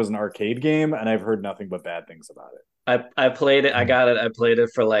originally was an arcade game, and I've heard nothing but bad things about it. I played it. I got it. I played it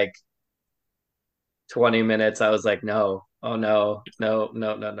for like 20 minutes. I was like, no. Oh no. No,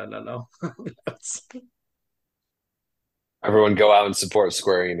 no, no, no, no, no. Everyone go out and support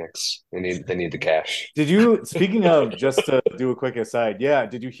Square Enix. They need the cash. Did you, speaking of, just to do a quick aside, yeah,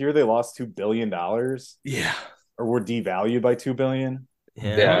 did you hear they lost $2 billion or Yeah. were devalued by $2 billion?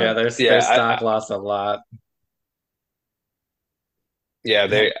 Yeah. Yeah, their stock lost a lot. Yeah,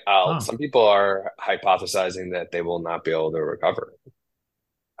 they Huh. some people are hypothesizing that they will not be able to recover.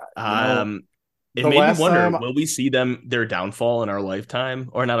 It the made me last wonder, time- will we see their downfall in our lifetime,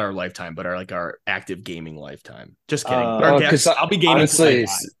 or not our lifetime, but our active gaming lifetime? Just kidding. I'll be gaming honestly,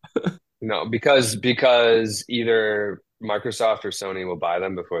 till I die. no, because either Microsoft or Sony will buy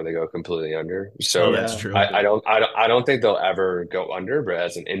them before they go completely under. So Oh, that's true. I don't think they'll ever go under, but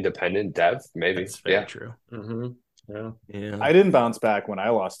as an independent dev, maybe. That's very true. Yeah. Yeah. I didn't bounce back when I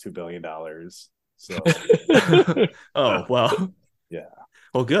lost $2 billion. So Oh, well. Yeah.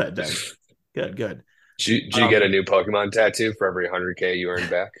 Well, good then. Good. Did you get a new Pokemon tattoo for every 100K you earned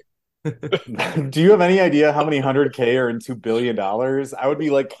back? do you have any idea how many 100K are in $2 billion? I'd be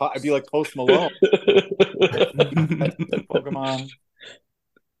like Post Malone. Pokemon.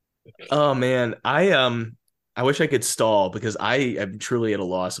 Oh man, I wish I could stall because I am truly at a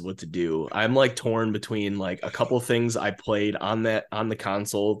loss of what to do. I'm like torn between like a couple of things I played on the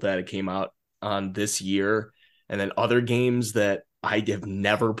console that it came out on this year, and then other games that I have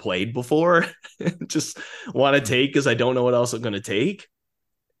never played before. Just want to take because I don't know what else I'm going to take.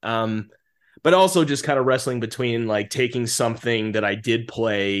 But also just kind of wrestling between like taking something that I did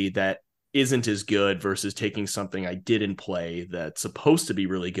play that isn't as good versus taking something I didn't play that's supposed to be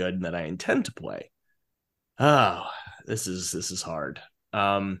really good and that I intend to play. Oh, this is hard.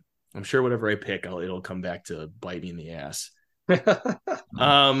 I'm sure whatever I pick, it'll come back to bite me in the ass.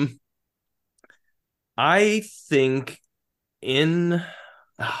 I think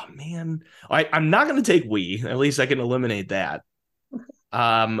oh man, I'm not going to take Wii. At least I can eliminate that.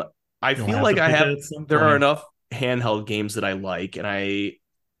 I You'll feel have like to I pick have. it at some There are point. enough handheld games that I like,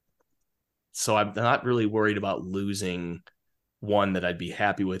 so I'm not really worried about losing one that I'd be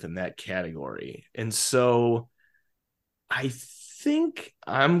happy with in that category. And so I think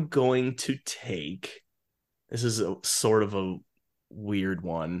I'm going to take. This is a sort of a weird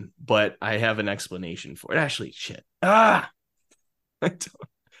one, but I have an explanation for it. Actually, shit. I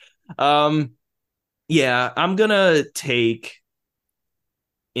don't. Yeah, I'm gonna take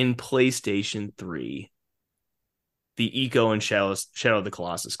in PlayStation 3 the Eco and Shadow of the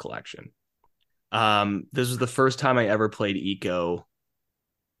Colossus collection. This was the first time I ever played Eco,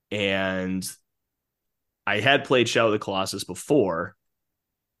 and I had played Shadow of the Colossus before,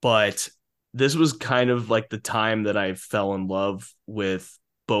 but this was kind of like the time that I fell in love with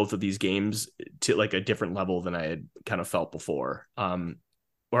both of these games to like a different level than I had kind of felt before.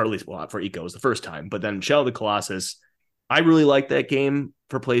 Or at least, well, for Eco was the first time, but then Shadow of the Colossus, I really liked that game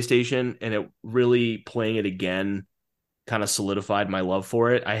for PlayStation, and it really playing it again kind of solidified my love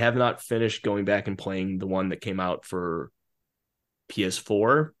for it. I have not finished going back and playing the one that came out for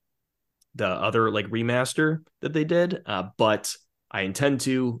PS4, the other like remaster that they did, but I intend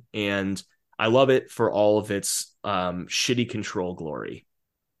to, and I love it for all of its shitty control glory.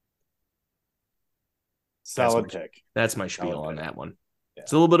 Solid pick. That's my spiel Solid on pick. that one. Yeah.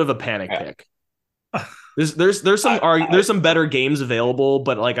 It's a little bit of a panic pick. There's some better games available,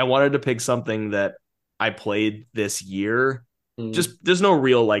 but like I wanted to pick something that I played this year. Just there's no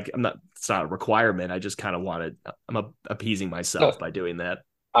real like it's not a requirement. I just kind of I'm appeasing myself by doing that.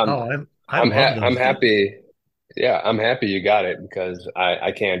 I love those I'm happy. Yeah, I'm happy you got it because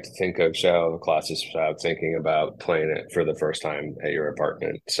I can't think of Shadow of the Colossus without thinking about playing it for the first time at your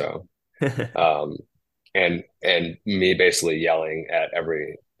apartment. So, and me basically yelling at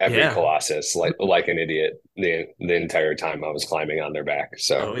every Colossus like an idiot the entire time I was climbing on their back.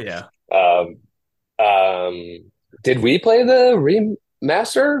 So, did we play the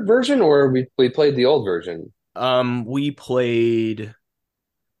remaster version or we played the old version? We played.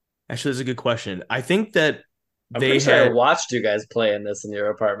 Actually, that's a good question. I think that I watched you guys playing this in your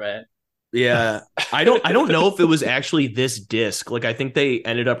apartment. Yeah, I don't know if it was actually this disc. Like, I think they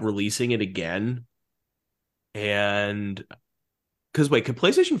ended up releasing it again. And because wait, could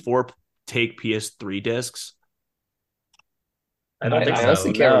PlayStation 4 take PS3 discs? I don't think so. I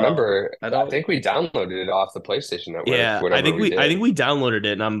honestly can't remember. I think we downloaded it off the PlayStation Network. Yeah, I think we downloaded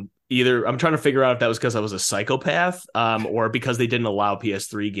it, and I'm trying to figure out if that was because I was a psychopath, or because they didn't allow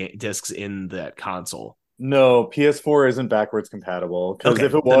PS3 discs in that console. No, PS4 isn't backwards compatible. Because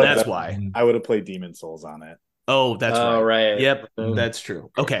if it was, that's why I would have played Demon's Souls on it. Oh, that's right. Yep, that's true.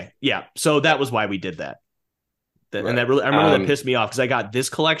 Okay, yeah. So that was why we did that. Right. And that really, I remember that pissed me off because I got this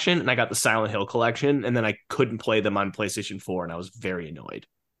collection and I got the Silent Hill collection, and then I couldn't play them on PlayStation 4, and I was very annoyed.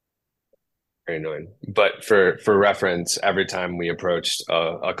 Very annoying. But for reference, every time we approached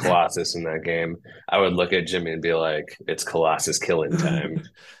a Colossus in that game, I would look at Jimmy and be like, "It's Colossus killing time."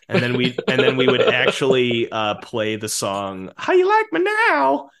 and then we would actually play the song "How You Like Me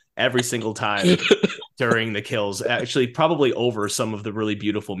Now" every single time during the kills. Actually, probably over some of the really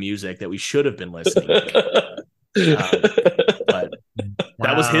beautiful music that we should have been listening to. But that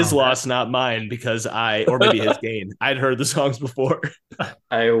That was his Wow. loss, not mine, because or maybe his gain. I'd heard the songs before.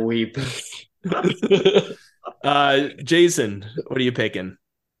 I weep. Jason, what are you picking?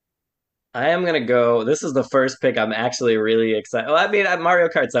 I am gonna go. This is the first pick I'm actually really excited. Well, I mean, Mario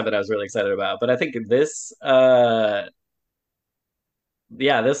Kart 7 I was really excited about, but I think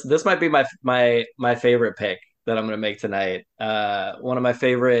yeah, this might be my favorite pick that I'm gonna make tonight. One of my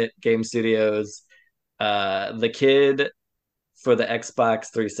favorite game studios, the kid for the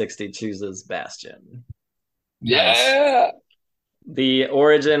Xbox 360 chooses Bastion. Nice. Yeah. The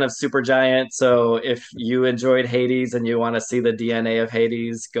origin of Supergiant. So if you enjoyed Hades and you want to see the DNA of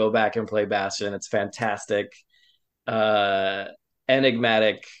Hades, go back and play Bastion. It's fantastic, uh,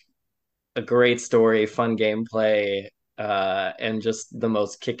 enigmatic, a great story, fun gameplay, and just the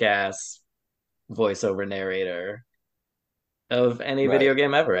most kick-ass voiceover narrator of any Right. video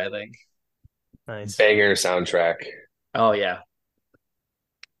game ever, I think. Nice. Banger soundtrack. Oh yeah,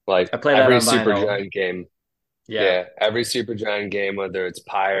 Like I play that every on vinyl. Supergiant game. Yeah, Yeah, every Supergiant game, whether it's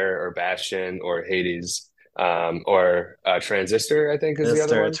Pyre or Bastion or Hades, or Transistor, I think is the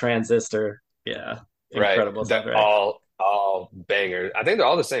other Transistor, one. Transistor. Yeah, Right. incredible That soundtrack. all bangers. I think they're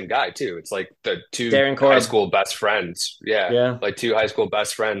all the same guy too. It's like the two Darren high Korb. school best friends. Yeah. Yeah, Like two high school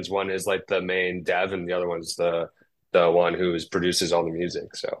best friends. One is like the main dev and the other one's the one who's produces all the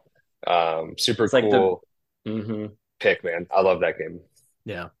music. So super it's like the. cool Hmm. pick, man. I love that game.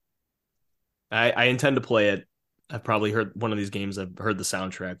 Yeah. I intend to play it. I've probably heard one of these games I've heard the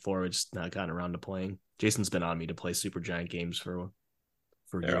soundtrack for, it's just not gotten around to playing. Jason's been on me to play Supergiant games for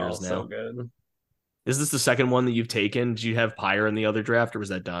They're all years so now. good. Is this the second one that you've taken? Did you have Pyre in the other draft, or was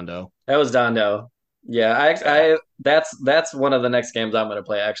that Dondo? That was Dondo. Yeah, Yeah. that's one of the next games I'm gonna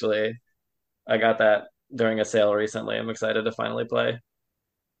play. Actually, I got that during a sale recently. I'm excited to finally play.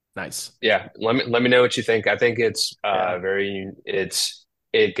 Nice. Yeah, let me know what you think. I think it's Yeah.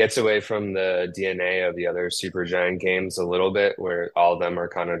 it gets away from the DNA of the other Supergiant games a little bit, where all of them are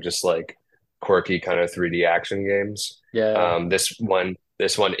kind of just like quirky kind of 3D action games. Yeah. This one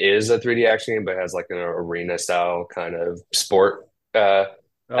is a 3D action game, but has like an arena style kind of sport Okay.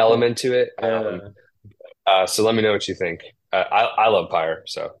 element to it. Yeah. So let me know what you think. I love Pyre,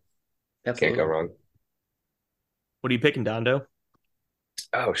 so can't go Absolutely. wrong. What are you picking, Dondo?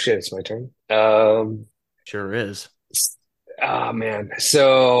 Oh shit, it's my turn. Sure is. Oh man.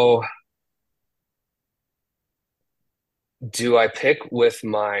 So do I pick with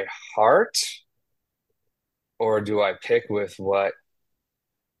my heart or do I pick with what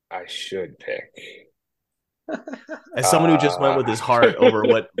I should pick? As someone who just went Uh, with his heart over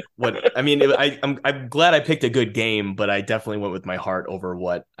what I mean, I'm glad I picked a good game, but I definitely went with my heart over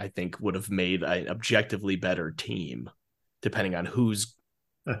what I think would have made an objectively better team, depending on who's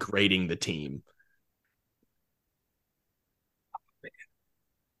grading the team.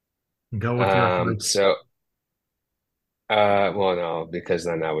 Go with your heart. so well no, because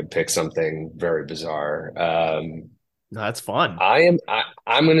then I would pick something very bizarre. No, that's fun. I'm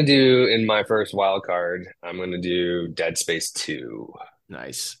gonna do in my first wild card, I'm gonna do Dead Space 2.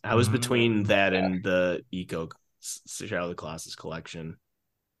 Nice. I was between that Yeah. and the Eco Shadow of the Colossus collection.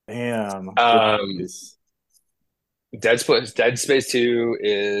 Damn. Um, Dead Space 2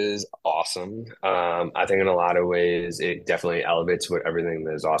 is awesome. I think in a lot of ways it definitely elevates what everything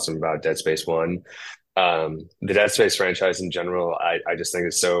that is awesome about Dead Space 1. The Dead Space franchise in general, I just think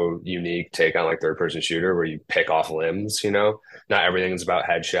is so unique take on like third person shooter where you pick off limbs, not everything's about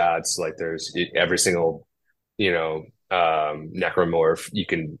headshots. Like there's every single, necromorph you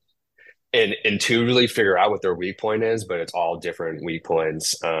can intuitively figure out what their weak point is, but it's all different weak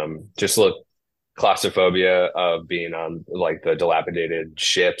points. Just look claustrophobia of being on like the dilapidated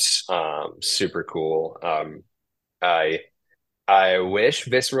ships. Super cool. I I wish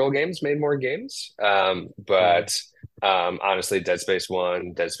Visceral Games made more games, but honestly, Dead Space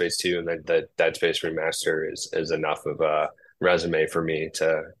 1, Dead Space 2, and then the Dead Space remaster is enough of a resume for me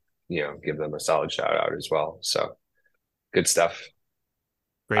to give them a solid shout out as well. So good stuff.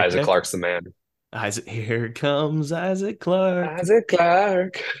 Great Isaac pick. Clarke's the man. Here comes Isaac Clarke, Isaac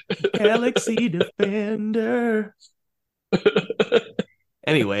Clarke. Galaxy Defender.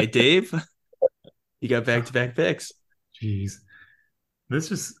 Anyway, Dave, you got back to back picks. Jeez.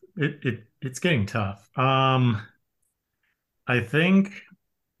 This is it's getting tough. I think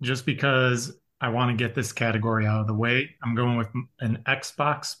just because I want to get this category out of the way, I'm going with an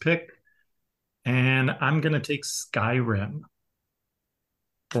Xbox pick, and I'm going to take Skyrim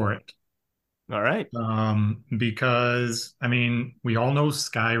for it. All right. Because I mean, we all know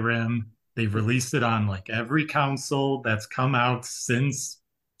Skyrim. They've released it on like every console that's come out since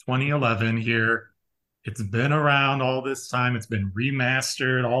 2011 here. It's been around all this time. It's been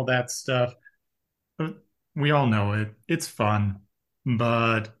remastered, all that stuff. But we all know it. It's fun.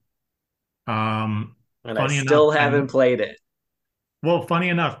 But um And I funny enough, still haven't played it. funny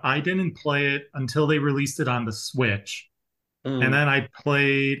enough, I didn't play it until they released it on the Switch. And Mm. then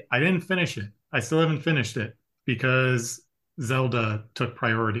I didn't finish it. I still haven't finished it because Zelda took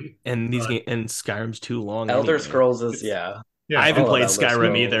priority. And these But game and Skyrim's too long Elder anyway. Scrolls is, it's, yeah. I yeah, haven't All of played Elder Skyrim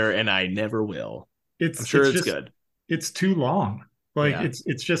Scrolls. either, and I never will. I'm it's sure it's it's just good. it's too long. Like Yeah.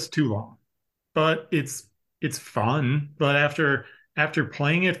 it's just too long. But it's fun. But after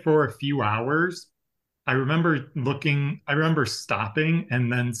playing it for a few hours, I remember stopping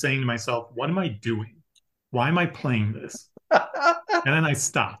and then saying to myself, what am I doing? Why am I playing this? And then I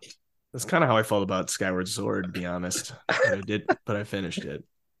stopped. That's kind of how I felt about Skyward Sword, to be honest. But I finished it.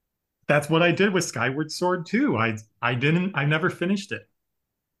 That's what I did with Skyward Sword too. I never finished it.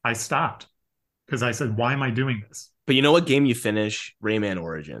 I stopped because I said, why am I doing this? But you know what game you finish? Rayman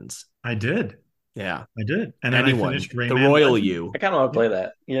Origins. I did. Yeah. I did. And then I Anyone. finished The Rayman Royal Legends. You. I kind of want to play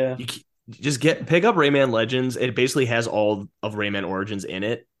that. Yeah. Just pick up Rayman Legends. It basically has all of Rayman Origins in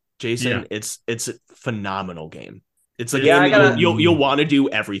it. Jason, Yeah. it's a phenomenal game. It's a Yeah, game I that gotta- you'll want to do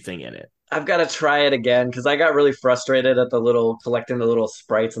everything in it. I've got to try it again because I got really frustrated at collecting the little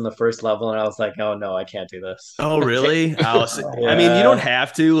sprites in the first level, and I was like, oh no, I can't do this. Oh, really? Yeah. I mean, you don't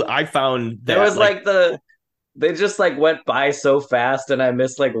have to. I found that There was they just like went by so fast, and I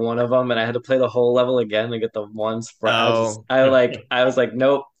missed like one of them, and I had to play the whole level again to get the one sprite. Oh. I was like,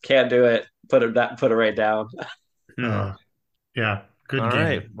 nope, can't do it. Put it right down. Yeah, good All game.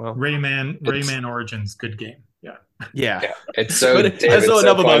 right. Well, Rayman Origins, good game. Yeah. yeah. Yeah, it's so. But Dave, it's so so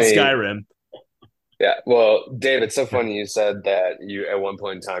enough about funny. Skyrim. Yeah, well, Dave, it's so funny you said that you at one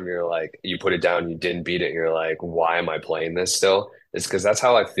point in time you're like you put it down, you didn't beat it, you're like, why am I playing this still? It's because that's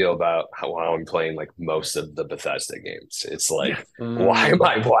how I feel about how I'm playing like most of the Bethesda games. It's like, why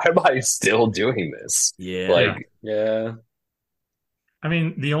am I still doing this? Yeah. Like, Yeah. I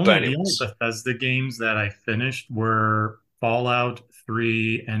mean, the But only anyways. Bethesda games that I finished were Fallout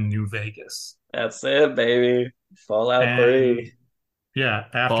 3 and New Vegas. That's it, baby. Fallout And 3. yeah,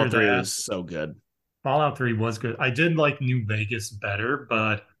 after Fall 3 that, was so good. Fallout 3 was good. I did like New Vegas better,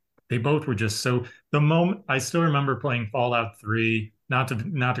 but they both were just so the moment I still remember playing Fallout 3, not to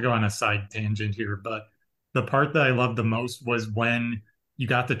go on a side tangent here, but the part that I loved the most was when you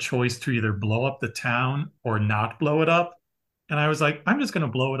got the choice to either blow up the town or not blow it up. And I was like, I'm just going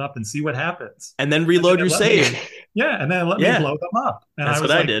to blow it up and see what happens. And then reload your And then let save. me- Yeah, and then let me Yeah. blow them up. And That's I was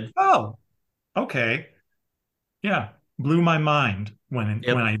what I like, did. oh, okay. Yeah, blew my mind when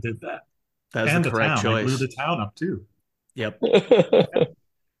Yep. I did that. That was And the correct town. I blew choice. the town up too. Yep.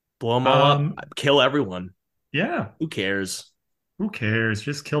 Blow them all Um, up. Kill everyone. Yeah, Who cares? who cares?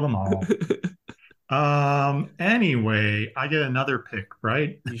 Just kill them all. Anyway, I get another pick,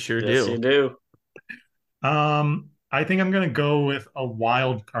 right? You sure Yes, do. you do. I think I'm gonna go with a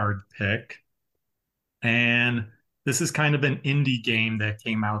wild card pick. And this is kind of an indie game that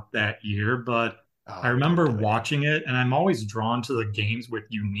came out that year, but Oh, I remember don't do it. watching it, and I'm always drawn to the games with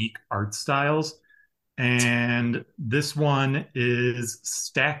unique art styles. And this one is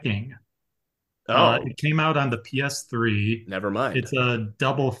Stacking. Oh, It came out on the PS3. never mind. It's a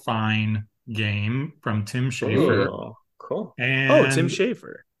Double Fine game from Tim Schafer. Ooh, cool. And Tim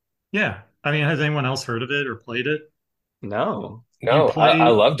Schafer. yeah, I mean, has anyone else heard of it or played it? No. no, You play- I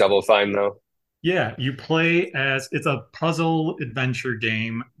love Double Fine though. Yeah, you play as it's a puzzle adventure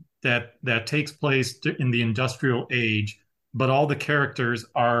game that takes place in the industrial age, but all the characters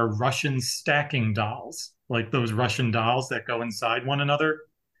are Russian stacking dolls, like those Russian dolls that go inside one another.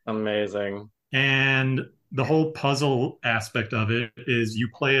 Amazing. And the whole puzzle aspect of it is you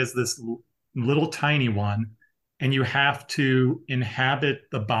play as this little tiny one, and you have to inhabit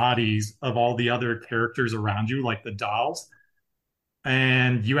the bodies of all the other characters around you, like the dolls,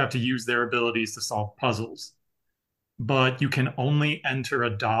 and you have to use their abilities to solve puzzles. But you can only enter a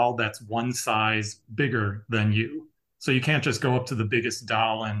doll that's one size bigger than you. So you can't just go up to the biggest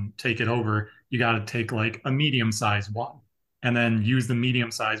doll and take it over. You got to take like a medium-sized one and then use the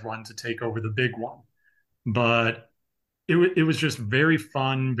medium-sized one to take over the big one. But it was just very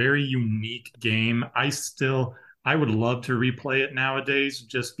fun, very unique game. I would love to replay it nowadays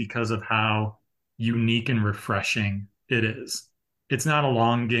just because of how unique and refreshing it is. It's not a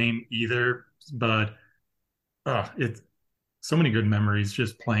long game either, but it's so many good memories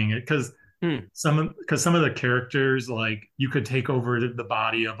just playing it because some of the characters, like you could take over the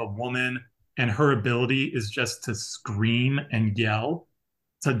body of a woman and her ability is just to scream and yell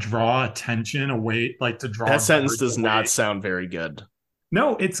to draw attention away, like to draw That sentence birds does away. not sound very good.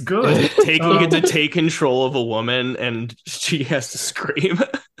 No, it's good. Taking it to take control of a woman and she has to scream.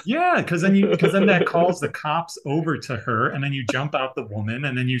 Yeah, because then that calls the cops over to her, and then you jump out the woman,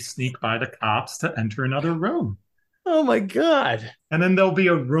 and then you sneak by the cops to enter another room. Oh my God. And then there'll be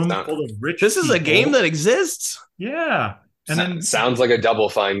a room Sound- full of rich This is a game people. that exists. Yeah. And then Sounds like a Double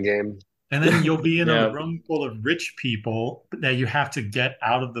Fine game. and then you'll be in Yeah. a room full of rich people that you have to get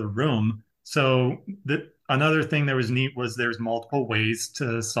out of the room. So another thing that was neat was there's multiple ways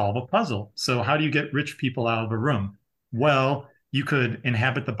to solve a puzzle. So how do you get rich people out of a room? Well, you could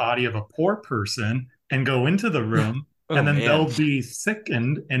inhabit the body of a poor person and go into the room, Oh, and then man. they'll be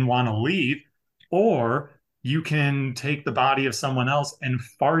sickened and want to leave. Or you can take the body of someone else and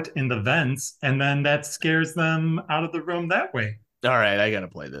fart in the vents, and then that scares them out of the room that way. All right, I gotta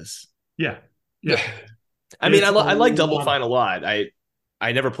play this. Yeah. Yeah. I mean, It's I like a Double lot Fine a lot.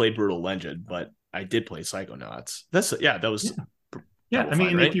 I never played Brutal Legend, but I did play Psychonauts. That was Yeah, Double I mean,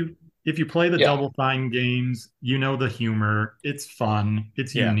 Fine, right? if you play the Yeah. Double Fine games, you know the humor. It's fun.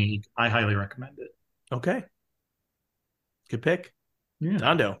 It's Yeah. unique. I highly recommend it. Okay. Good pick. Yeah.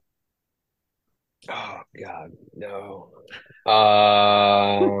 Dondo. Oh God, no.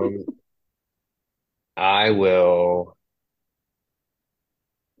 I will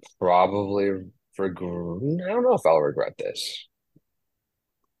probably regret. I don't know if I'll regret this.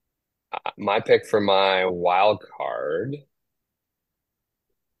 My pick for my wild card.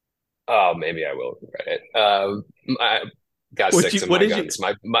 Oh, maybe I will regret it. I got What'd six you- of what my did you- guns.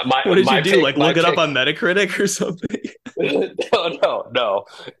 My What did my you do? pick- Like my look it up pick- on Metacritic or something? No.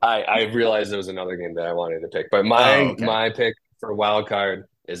 I realized there was another game that I wanted to pick, but my Oh, okay. my pick for wild card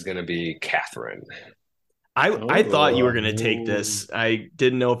is going to be Catherine. I thought you were gonna Ooh. take this. I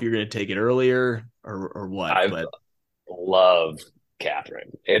didn't know if you were gonna take it earlier or what. I But love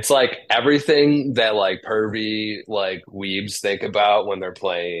Catherine. It's like everything that like pervy like weebs think about when they're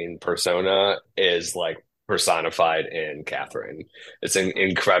playing Persona is like personified in Catherine. It's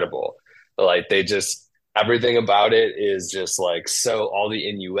incredible. Like they just everything about it is just like so all the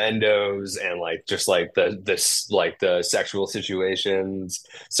innuendos and like just like the sexual situations.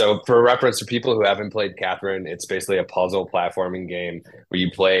 So for reference for people who haven't played Catherine, it's basically a puzzle platforming game where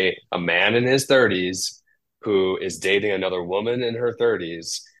you play a man in his 30s who is dating another woman in her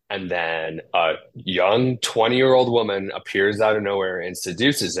 30s, and then a young 20-year-old woman appears out of nowhere and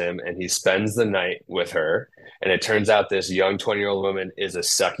seduces him, and he spends the night with her. And it turns out this young 20-year-old woman is a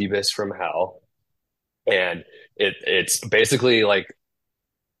succubus from hell. And it's basically like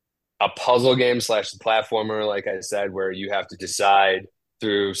a puzzle game slash platformer, like I said, where you have to decide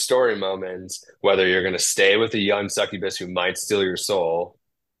through story moments whether you're going to stay with a young succubus who might steal your soul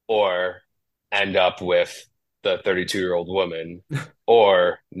or end up with the 32-year-old woman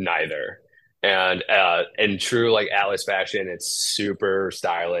or neither. And in true like Alice fashion, it's super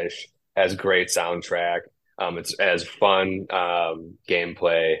stylish, has great soundtrack. It's as fun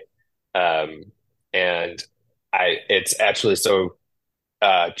gameplay. And it's actually so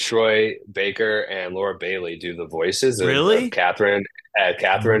Troy Baker and Laura Bailey do the voices Really? of Catherine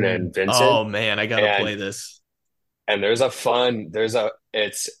and Vincent. oh man, I gotta And- play this. And there's a fun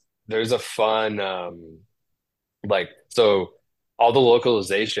like so all the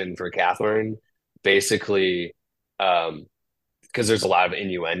localization for Catherine basically because there's a lot of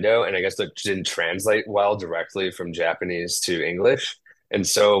innuendo and I guess that didn't translate well directly from Japanese to English. And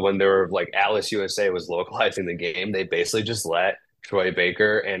so when they were like Alice USA was localizing the game, they basically just let Troy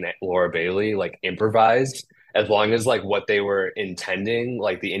Baker and Laura Bailey like improvise as long as like what they were intending,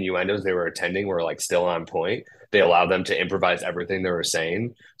 like the innuendos they were intending were like still on point. They allowed them to improvise everything they were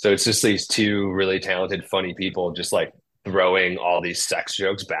saying. So it's just these two really talented, funny people just like throwing all these sex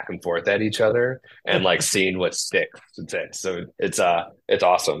jokes back and forth at each other and like seeing what sticks. So it's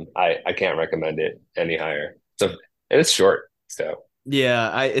awesome. I can't recommend it any higher. So and it's short. So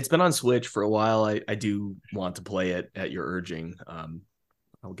Yeah, it's been on Switch for a while. I do want to play it at your urging.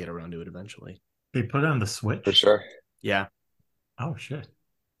 I'll get around to it eventually. They put it on the Switch. for sure. Yeah, Oh shit.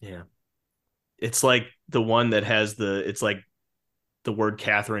 yeah. It's like the one that has it's like the word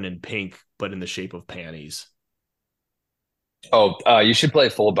Catherine in pink, but in the shape of panties. Oh, you should play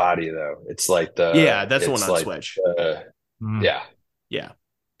Full Body though. It's like Yeah, that's the one it's on like Switch. Mm. Yeah, Yeah,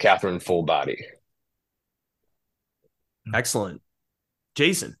 Catherine Full Body. excellent.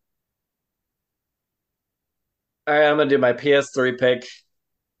 Jason. All right, I'm gonna do my PS3 pick.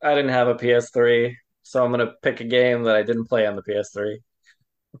 I didn't have a PS3, so I'm gonna pick a game that I didn't play on the PS3.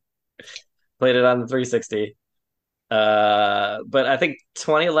 Played it on the 360. But I think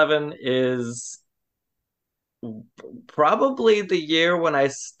 2011 is probably the year when I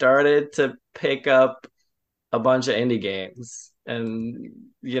started to pick up a bunch of indie games. and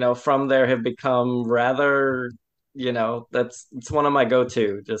from there have become rather, it's one of my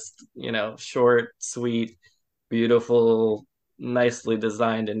go-to, just, short, sweet, beautiful, nicely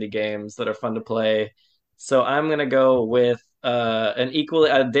designed indie games that are fun to play. So I'm gonna go with an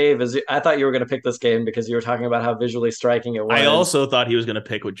equally Dave, I thought you were gonna pick this game because you were talking about how visually striking it I was. also thought he was going to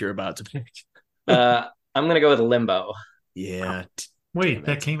pick what you're about to pick. I'm gonna go with Limbo. Yeah. Wait,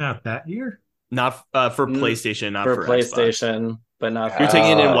 that came out that year? Not for Mm, PlayStation, not for for Xbox. PlayStation, but not for You're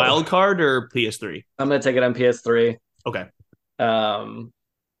taking it in Xbox. Oh, wild card or PS3? I'm gonna take it on PS3. Okay. Um,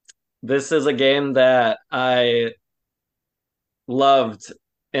 this is a game that I loved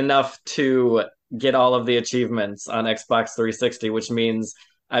enough to get all of the achievements on Xbox 360, which means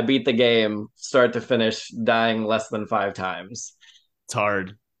I beat the game start to finish, dying less than 5 times. It's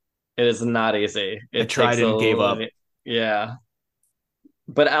hard. It is not easy. I It tried takes and gave up. yeah.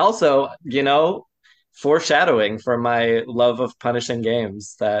 But also, foreshadowing for my love of punishing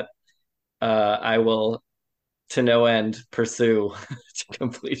games that I will to no end pursue to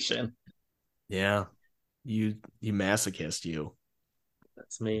completion. Yeah. You masochist, you.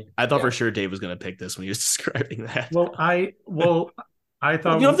 That's me. I thought yeah. for sure Dave was going to pick this when he was describing that. I Well, thought you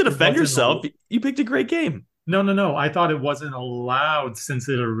don't have to it defend wasn't yourself. You picked a great game. no. I thought it wasn't allowed since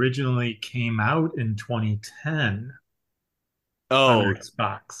it originally came out in 2010 on Oh,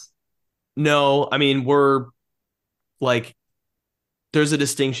 Xbox. no. I mean, we're like, there's a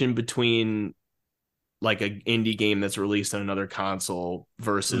distinction between like an indie game that's released on another console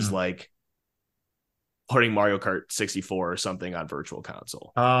versus Hmm. like putting Mario Kart 64 or something on Virtual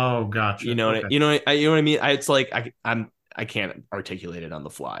Console. Oh, gotcha. You know Okay. what you know what I mean? It's like I can't articulate it on the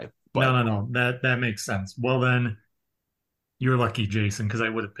fly, but No. That makes sense. Well, then you're lucky, Jason, because I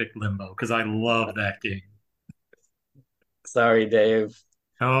would have picked Limbo because I love that game. Sorry, Dave.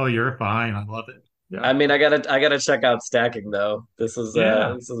 Oh, you're fine. I love it. I Yeah. mean, I gotta check out stacking though. Yeah. This is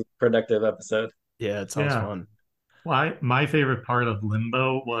a productive episode. yeah, it sounds Yeah. fun. Well, my favorite part of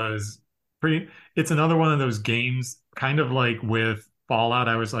Limbo was pretty, it's another one of those games, kind of like with Fallout.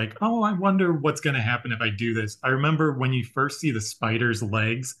 I was like, oh, I wonder what's going to happen if I do this. I remember when you first see the spider's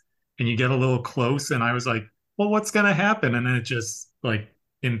legs and you get a little close, and I was like, well, what's going to happen? And then it just like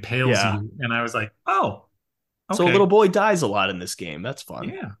impales Yeah. you. And I was like, oh, So a okay. little boy dies a lot in this game. That's fun.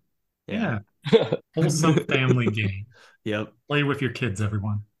 Yeah. Yeah. Yeah. Wholesome family game. Yep. Play with your kids,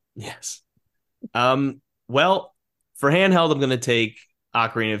 everyone. Yes. Well, for handheld, I'm going to take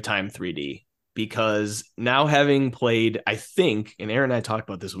Ocarina of Time 3D because now having played, I think, and Aaron and I talked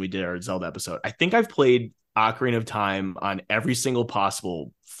about this when we did our Zelda episode, I think I've played Ocarina of Time on every single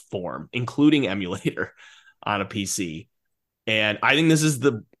possible form, including emulator on a PC. And I think this is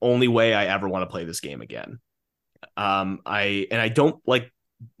the only way I ever want to play this game again. I don't like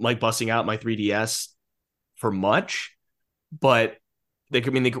busting out my 3DS for much, but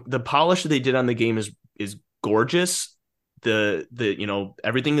the polish that they did on the game is gorgeous. The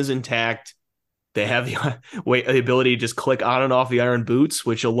everything is intact. They have the ability to just click on and off the iron boots,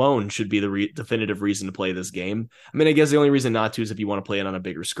 which alone should be the definitive reason to play this game. I mean, I guess the only reason not to is if you want to play it on a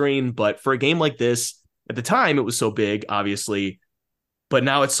bigger screen. But for a game like this, at the time, it was so big, obviously, but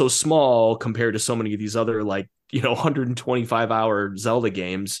now it's so small compared to so many of these other 125-hour Zelda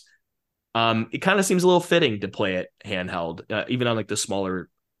games. It kind of seems a little fitting to play it handheld, even on like the smaller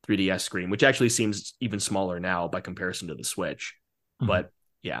 3DS screen, which actually seems even smaller now by comparison to the Switch. Mhm. But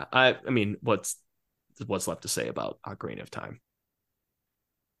yeah, I mean, what's left to say about Ocarina of Time?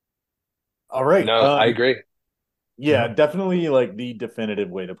 All right. No, I agree. Yeah, definitely like the definitive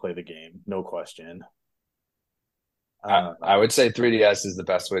way to play the game, no question. I would say 3DS is the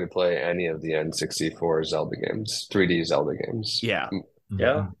best way to play any of the N64 Zelda games, 3D Zelda games. Yeah,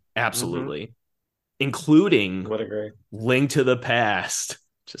 Yeah, absolutely, including would agree. Link to the Past.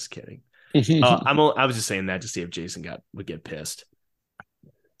 Just kidding. I was just saying that to see if Jason would get pissed.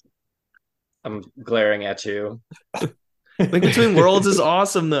 I'm glaring at you. Link Between Worlds is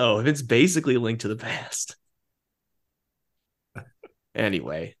awesome though. If it's basically Link to the Past.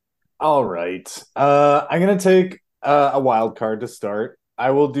 Anyway. All right. I'm gonna take a wild card to start.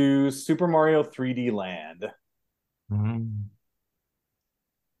 I will do Super Mario 3D Land. Mhm.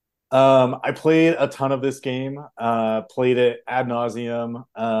 I played a ton of this game. Played it ad nauseum.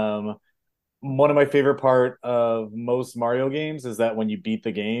 One of my favorite part of most Mario games is that when you beat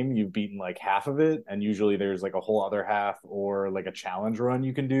the game, you've beaten like half of it, and usually there's like a whole other half or like a challenge run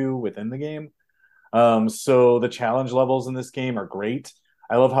you can do within the game. So the challenge levels in this game are great.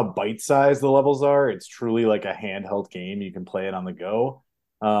 I love how bite-sized the levels are. It's truly like a handheld game. You can play it on the go.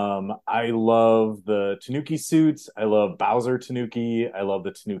 I love the Tanuki suits. I love Bowser Tanuki. I love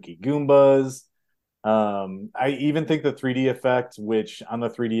the Tanuki Goombas. I even think the 3D effect, which on the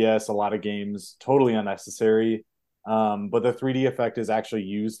 3DS, a lot of games totally unnecessary. But the 3D effect is actually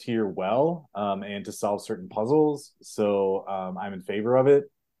used here well, and to solve certain puzzles. So I'm in favor of it.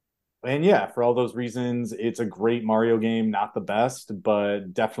 And yeah, for all those reasons, it's a great Mario game. Not the best,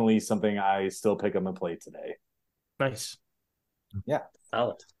 but definitely something I still pick up and play today. Nice. Yeah.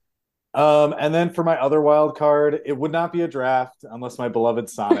 Solid. And then for my other wild card, it would not be a draft unless my beloved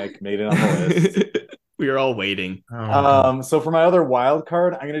Sonic made it on the list. We are all waiting. So for my other wild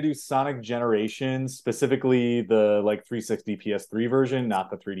card, I'm gonna do Sonic Generations, specifically the like 360 PS3 version,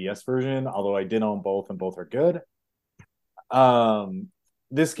 not the 3DS version. Although I did own both, and both are good.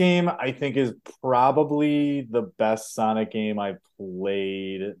 This game I think is probably the best Sonic game I've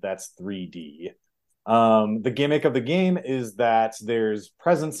played that's 3D. The gimmick of the game is that there's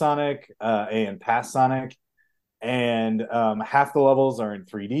present Sonic and past Sonic, and half the levels are in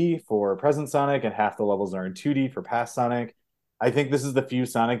 3D for present Sonic, and half the levels are in 2D for past Sonic. I think this is the few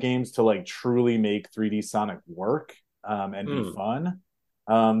Sonic games to like truly make 3D Sonic work and be fun.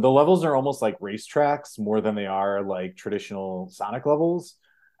 The levels are almost like racetracks more than they are like traditional Sonic levels.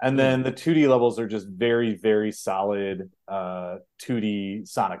 And then the 2D levels are just very, very solid 2D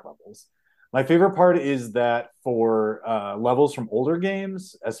Sonic levels. My favorite part is that for levels from older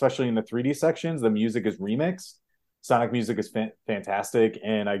games, especially in the 3D sections, the music is remixed. Sonic music is fantastic,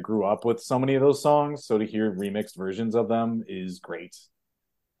 and I grew up with so many of those songs, so to hear remixed versions of them is great.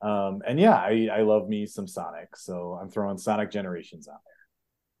 And yeah, I love me some Sonic, so I'm throwing Sonic Generations on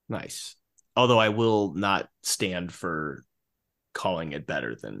there. Nice. Although I will not stand for calling it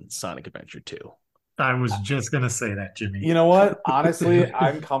better than Sonic Adventure 2. I was just going to say that, Jimmy. You know what? Honestly,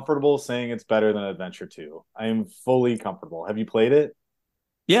 I'm comfortable saying it's better than Adventure 2. I am fully comfortable. Have you played it?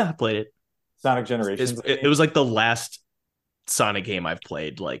 Yeah, I played it. Sonic Generations. It was like the last Sonic game I've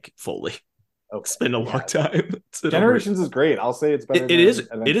played like fully. Okay. It's been a long time. Generations is great. I'll say it's better. It is a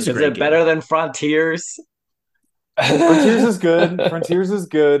great Is it better game. than Frontiers? Frontiers is good. Frontiers is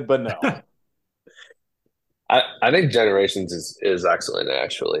good, but no. I think Generations is excellent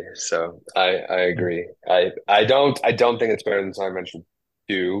actually. So I agree. I don't think it's better than Sonic Adventure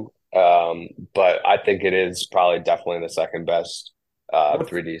 2. But I think it is probably definitely the second best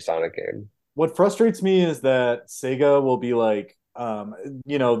 3D Sonic game. What frustrates me is that Sega will be like,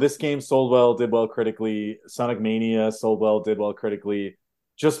 this game sold well, did well critically. Sonic Mania sold well, did well critically.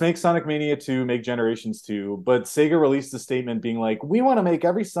 Just make Sonic Mania 2, make Generations 2. But Sega released a statement being like, we want to make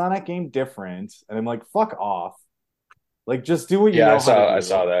every Sonic game different. And I'm like, fuck off. Like, just do what you know how to do. I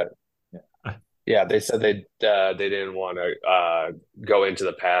saw that. Yeah, they said they didn't want to go into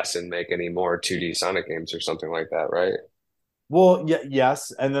the past and make any more 2D Sonic games or something like that, right? Well, yeah,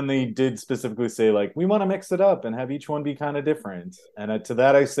 yes, and then they did specifically say like we want to mix it up and have each one be kind of different. And to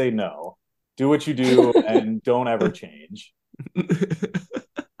that I say no. Do what you do and don't ever change.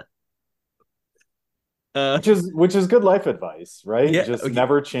 Which is good life advice, right? Yeah, just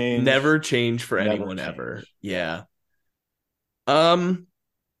never change. Never change for anyone ever. Yeah. Well,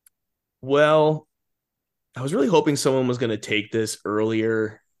 I was really hoping someone was going to take this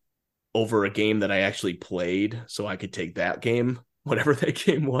earlier over a game that I actually played, so I could take that game, whatever that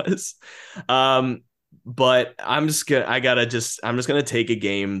game was. But I'm just gonna take a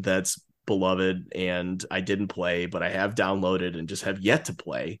game that's beloved and I didn't play, but I have downloaded and just have yet to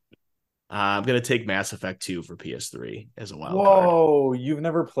play. I'm gonna take Mass Effect 2 for PS3 as a wild card. Whoa, you've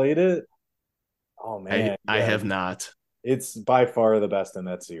never played it? Oh man, I have not. It's by far the best in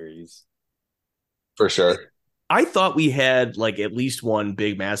that series. For sure. I thought we had like at least one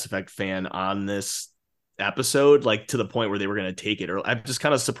big Mass Effect fan on this episode, like to the point where they were going to take it. Or I'm just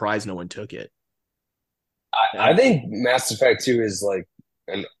kind of surprised no one took it. I think Mass Effect 2 is like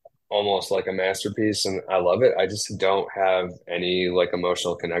almost like a masterpiece, and I love it. I just don't have any like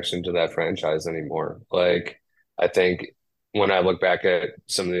emotional connection to that franchise anymore. Like, I think when I look back at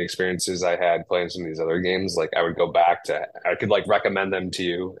some of the experiences I had playing some of these other games, like I could like recommend them to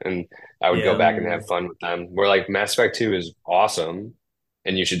you and I would go back and have fun with them. Where like Mass Effect 2 is awesome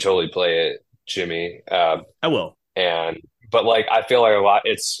and you should totally play it, Jimmy. I will. But like, I feel like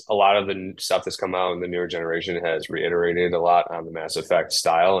a lot of the stuff that's come out in the newer generation has reiterated a lot on the Mass Effect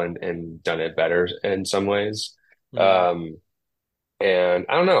style and done it better in some ways. Mm-hmm. And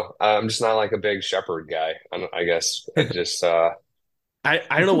I don't know. I'm just not like a big Shepard guy. I guess I just. I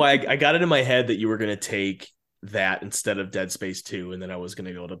don't know why I got it in my head that you were going to take that instead of Dead Space 2, and then I was going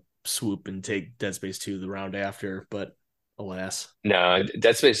to be able to swoop and take Dead Space 2 the round after. But alas, no.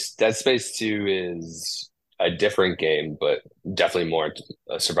 Dead Space 2 is a different game, but definitely more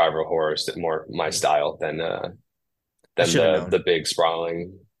a survival horror, more my style than the big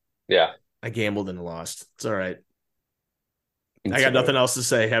sprawling. Yeah. I gambled and lost. It's all right. It's I got all nothing else to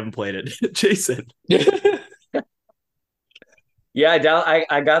say. Haven't played it. Jason. right. Yeah,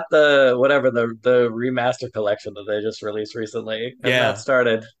 I got the whatever the remaster collection that they just released recently. I've not Yeah.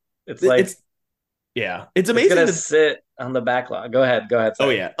 started. It's like It's it's it's amazing gonna that sit on the backlog. Go ahead, oh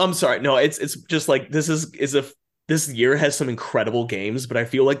sorry. yeah. I'm sorry. No, it's just like this year has some incredible games, but I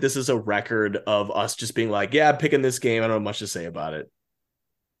feel like this is a record of us just being like, yeah, picking this game. I don't have much to say about it.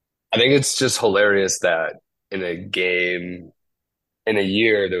 I think it's just hilarious that in a game in a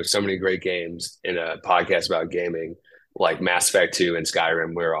year there was so many great games in a podcast about gaming, like Mass Effect 2 and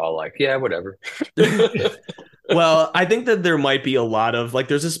Skyrim. We're all like, yeah, whatever. Well, I think that there might be a lot of like,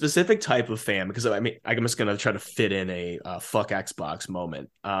 there's a specific type of fan because I mean, I'm just gonna try to fit in a fuck Xbox moment.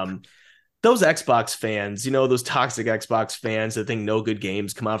 Those Xbox fans, those toxic Xbox fans that think no good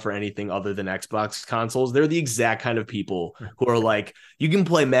games come out for anything other than Xbox consoles, they're the exact kind of people who are like, you can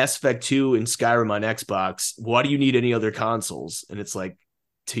play Mass Effect 2 and Skyrim on Xbox. Why do you need any other consoles? And it's like,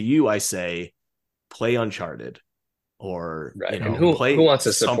 to you, I say, play Uncharted or, Right. And who play wants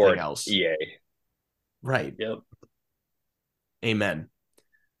to something support else. EA? Right. Yep. Amen.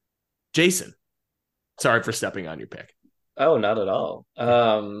 Jason, sorry for stepping on your pick. Oh, not at all.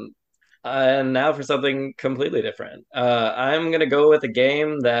 And now for something completely different. I'm gonna go with a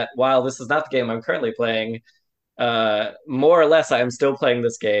game that, while this is not the game I'm currently playing, more or less I am still playing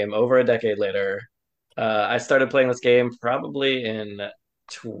this game over a decade later. I started playing this game probably in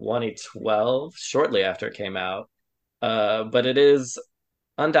 2012, shortly after it came out. But it is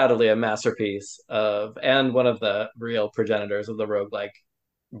undoubtedly a masterpiece and one of the real progenitors of the roguelike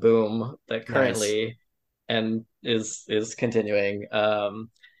boom that Nice. currently and is continuing.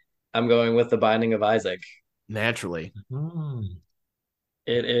 I'm going with The Binding of Isaac. Naturally.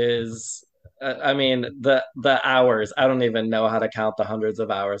 It is, I mean, the hours. I don't even know how to count the hundreds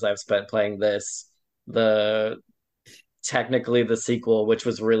of hours I've spent playing this. The technically the sequel, which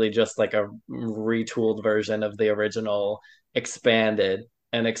was really just like a retooled version of the original, expanded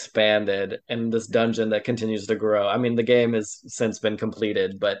and expanded, and this dungeon that continues to grow. I mean, the game has since been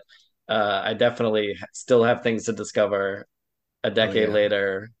completed, but I definitely still have things to discover a Oh decade yeah.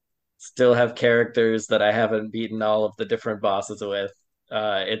 later. Still have characters that I haven't beaten all of the different bosses with.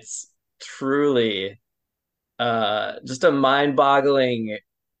 It's truly just a mind-boggling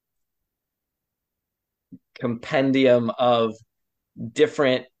compendium of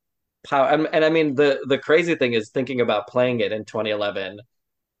different power. And I mean, the crazy thing is thinking about playing it in 2011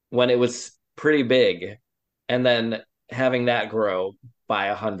 when it was pretty big, and then having that grow by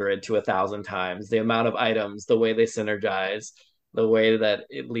 100 to 1,000 times. The amount of items, the way they synergize, the way that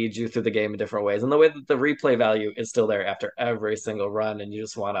it leads you through the game in different ways, and the way that the replay value is still there after every single run, and you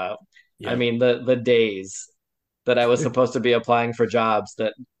just want to. I Yep. mean, the days that I was supposed to be applying for jobs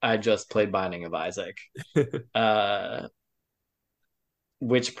that I just played Binding of Isaac, uh,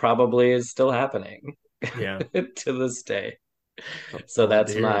 which probably is still happening Yeah. to this day. So I'll love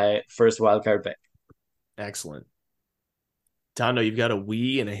to that's hear it. my first wildcard pick. Excellent. Tondo, you've got a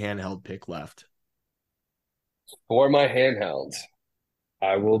Wii and a handheld pick left. For my handheld,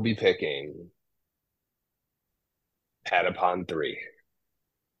 I will be picking Patapon 3.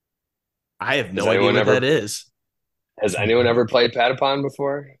 I have Has no idea anyone what that ever is. has anyone ever played Patapon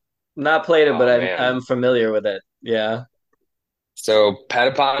before? Not played it, but Oh I'm man. familiar with it. Yeah. So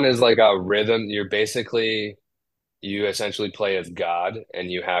Patapon is like a rhythm. You essentially play as God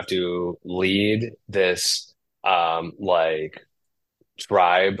and you have to lead this like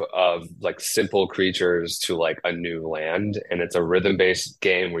tribe of like simple creatures to like a new land. And it's a rhythm-based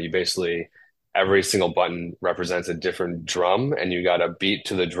game where you basically every single button represents a different drum and you got to beat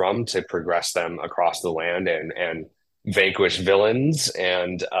to the drum to progress them across the land and vanquish villains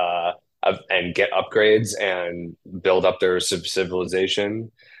and get upgrades and build up their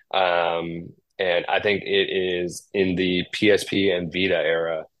civilization. And I think it is in the PSP and Vita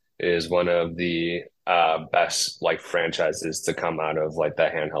era is one of the best like franchises to come out of like the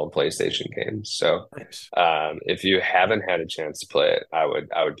handheld PlayStation games. So Nice. if you haven't had a chance to play it, I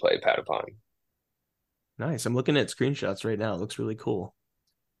would play Patapon. Nice. I'm looking at screenshots right now. It looks really cool.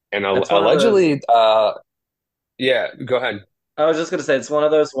 And That's one of those. allegedly, yeah, go ahead. I was just gonna say it's one of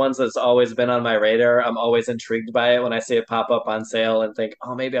those ones that's always been on my radar. I'm always intrigued by it when I see it pop up on sale and think,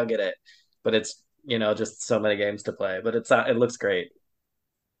 oh, maybe I'll get it. But it's, just so many games to play. But it looks great.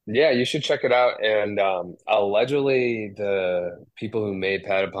 Yeah, you should check it out. And allegedly, the people who made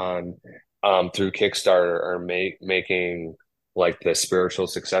Patapon through Kickstarter are making like the spiritual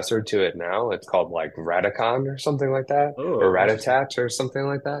successor to it now. It's called like Radicon or something like that, or Oh, interesting. Ratatat or something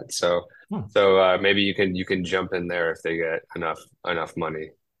like that. So, Hmm. so maybe you can jump in there if they get enough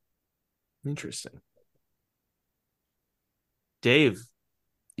money. Interesting. Dave,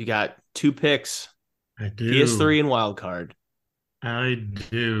 you got 2 picks. I do. PS3 and Wildcard. I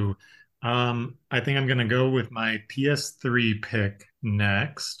do. I think I'm gonna go with my PS3 pick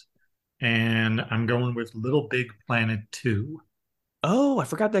next, and I'm going with Little Big Planet 2. Oh, I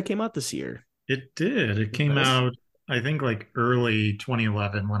forgot that came out this year. It did. It came Nice. out, I think, like early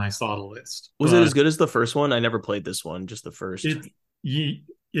 2011 when I saw the list. Was it But as good as the first one? I never played this one, just the first. it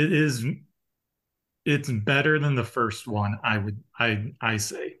is it's better than the first one, I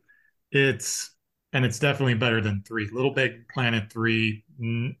say. It's and it's definitely better than 3. Little Big Planet 3,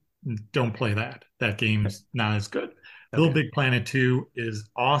 don't play that. That game's not as good. Little Okay. Big Planet 2 is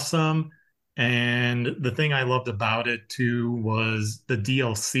awesome. And the thing I loved about it too was the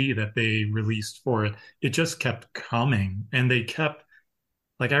DLC that they released for it. It just kept coming. And they kept,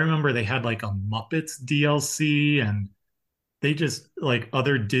 like, I remember they had like a Muppets DLC and they just like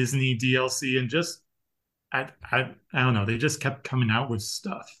other Disney DLC and just I don't know, they just kept coming out with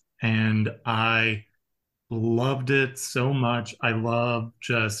stuff. And I loved it so much. I love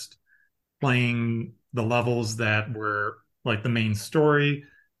just playing the levels that were like the main story.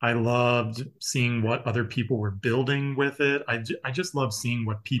 I loved seeing what other people were building with it. I just love seeing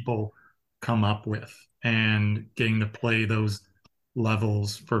what people come up with and getting to play those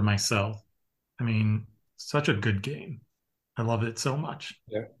levels for myself. I mean, such a good game. I love it so much.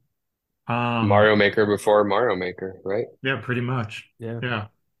 Yeah. Um, Mario Maker before Mario Maker, right? yeah, pretty much. Yeah. Yeah.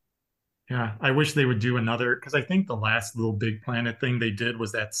 Yeah. I wish they would do another because I think the last Little Big Planet thing they did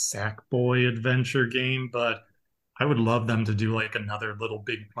was that Sackboy adventure game, but I would love them to do like another Little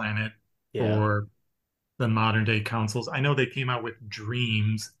Big Planet Yeah. for the modern day consoles. I know they came out with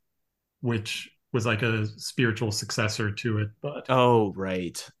Dreams, which was like a spiritual successor to it, Oh,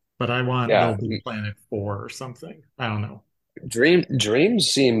 right. but I want Yeah. Little Big Planet 4 or something. I don't know. Dreams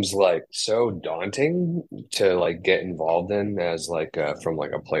seems like so daunting to like get involved in as like from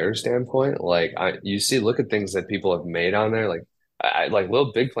like a player standpoint. Like you see, look at things that people have made on there. Like like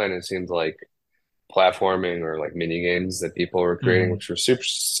Little Big Planet seems like platforming or like mini games that people were creating, Mhm. which were super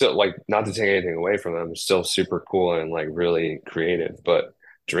still like not to take anything away from them, still super cool and like really creative. But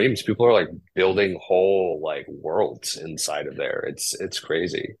Dreams, people are like building whole like worlds inside of there. It's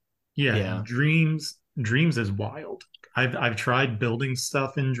crazy. Yeah, Yeah. Dreams is wild. I've tried building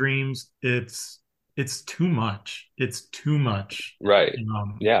stuff in Dreams. It's too much. It's too much Right.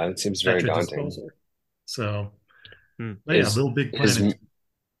 um, Yeah, it seems at very your daunting. disposal. So, Hmm. but yeah, Is Little Big is Planet.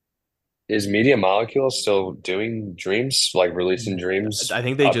 is Media Molecule still doing Dreams, like releasing Dreams I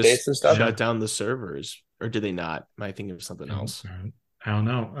think they updates and just stuff? shut down the servers, or did they not? Am I thinking of something else? I don't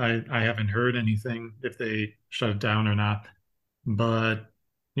know. I haven't heard anything if they shut it down or not. But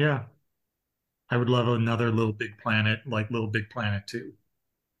yeah, I would love another Little Big Planet, like Little Big Planet 2.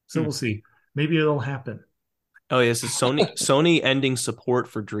 So Hmm. we'll see. Maybe it'll happen. Oh, yes, it's Sony ending support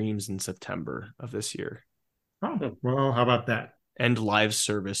for Dreams in September of this year. Oh, well, how about that? End live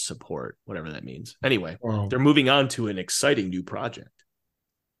service support, whatever that means. Anyway, Well, they're moving on to an exciting new project.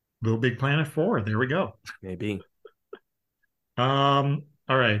 Little Big Planet 4. There we go. Maybe. All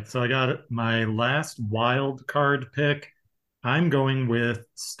right. So I got my last wild card pick. I'm going with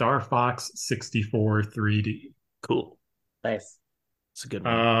Star Fox 64 3D. Cool. Nice. It's a good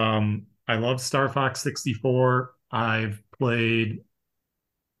one. I love Star Fox 64. I've played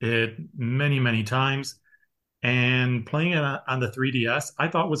it many, many times. And playing it on the 3DS, I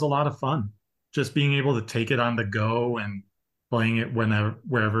thought was a lot of fun. Just being able to take it on the go and playing it whenever,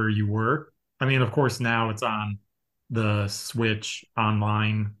 wherever you were. I mean, of course, now it's on the Switch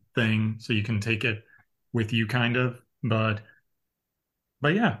online thing, so you can take it with you, kind of.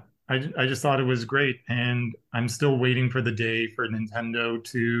 But yeah, I just thought it was great, and I'm still waiting for the day for Nintendo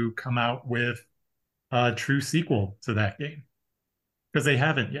to come out with a true sequel to that game because they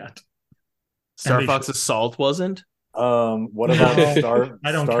haven't yet. Star they Fox should. Assault wasn't? What No, about Star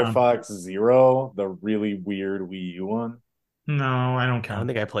I don't Star count. Fox Zero, the really weird Wii U one? No, I don't I don't count.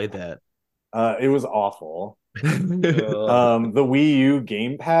 think I played that. It was awful. Ugh. The Wii U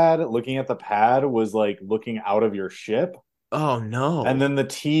gamepad, looking at the pad was like looking out of your ship, Oh no. and then the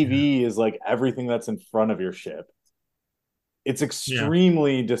TV is like everything that's in front of your ship. It's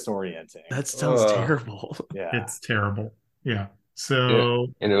extremely disorienting. That sounds Ugh. terrible. Yeah. It's terrible. Yeah. Yeah. So,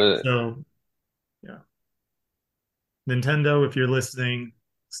 And it was yeah. Nintendo, if you're listening,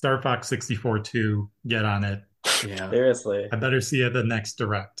 Star Fox 64 2, get on it. Yeah. Seriously. I better see you at the next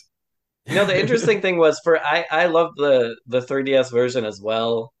direct. You know, the interesting thing was I love the 3DS version as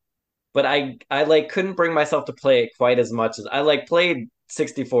well, but I like couldn't bring myself to play it quite as much as I like played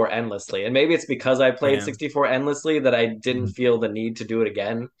 64 endlessly. And maybe it's because I played Yeah. 64 endlessly that I didn't feel the need to do it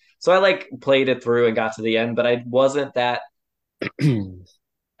again. So I like played it through and got to the end, but I wasn't that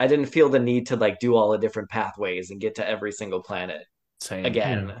I didn't feel the need to like do all the different pathways and get to every single planet Same.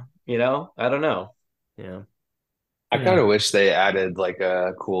 again. Yeah. I don't know. Yeah. I kind Yeah. of wish they added like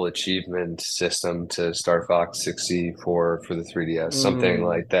a cool achievement system to Star Fox 64 for the 3DS, something Mm,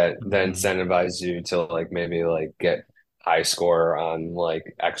 like that that Mm. incentivizes you to like maybe like get high score on like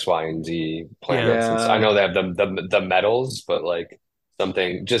X, Y, and Z Yeah. planets. I yeah, know they have the medals, but like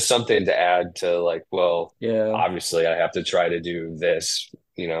something to add to like, well, yeah. obviously I have to try to do this,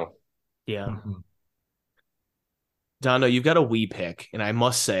 you know. Yeah. Mhm. Dondo, you've got a Wii pick, and I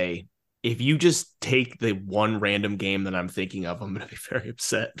must say, if you just take the one random game that I'm thinking of, I'm going to be very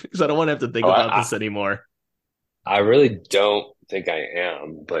upset because I don't want to have to think Oh, about this anymore. I really don't think I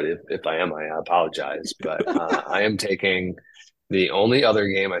am, but if I am, I apologize. But I am taking the only other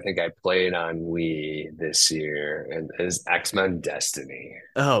game I think I played on Wii this year and is X-Men Destiny.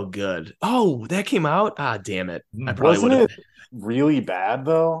 Oh, good. Oh, that came out. Ah, damn it. I Mm. probably would Wasn't have. it really bad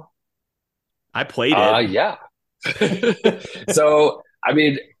though? I played it. Yeah. So I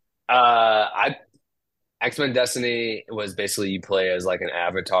mean, I X-Men Destiny was basically you play as like an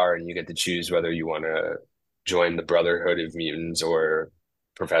avatar and you get to choose whether you want to join the Brotherhood of Mutants or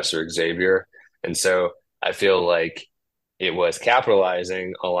Professor Xavier. And so I feel like it was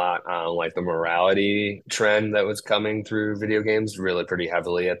capitalizing a lot on like the morality trend that was coming through video games really pretty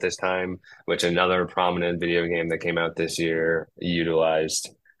heavily at this time, which another prominent video game that came out this year utilized.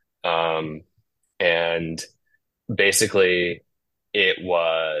 Um, and basically it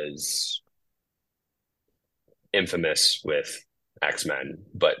was infamous with X-Men,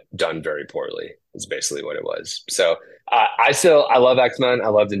 but done very poorly is basically what it was. So I love X-Men. I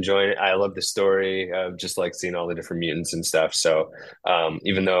loved enjoying it. I love the story of just like seeing all the different mutants and stuff. So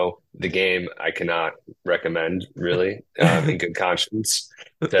even though the game I cannot recommend really in good conscience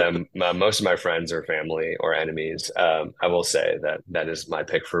to most of my friends or family or enemies, I will say that that is my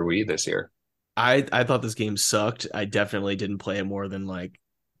pick for Wii this year. I thought this game sucked. I definitely didn't play it more than like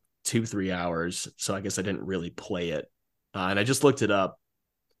 2-3 hours, so I guess I didn't really play it. And I just looked it up.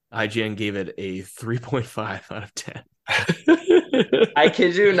 IGN gave it a 3.5 out of 10. I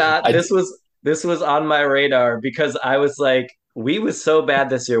kid you not. I This was on my radar because I was like, we was so bad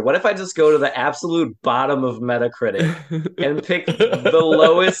this year. What if I just go to the absolute bottom of Metacritic and pick the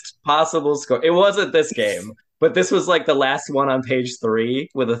lowest possible score? It wasn't this game, but this was like the last one on page 3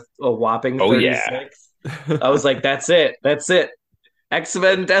 with a whopping oh yeah. 36. I was like, that's it. That's it.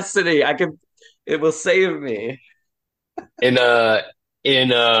 X-Men Destiny. It will save me. In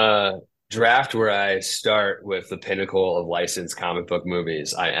a draft where I start with the pinnacle of licensed comic book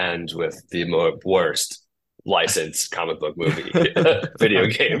movies, I end with the worst licensed comic book movie video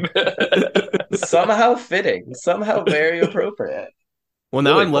game. Somehow fitting, somehow very appropriate. Well,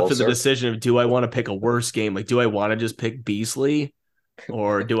 now Really I'm left full with the circle. decision of do I want to pick a worse game? Like, do I want to just pick Beastly,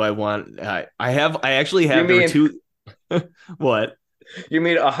 or do I want? I actually You have. There were mean two. What? you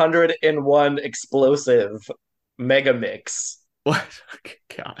mean 101 explosive mega mix What?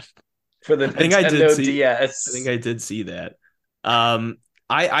 God. for the I think I did Nintendo see. I think DS? I did see that.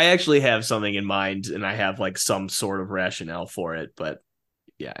 I actually have something in mind, and I have like some sort of rationale for it. But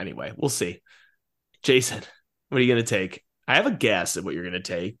yeah, anyway, we'll see. Jason, what are you gonna take? I have a guess at what you're gonna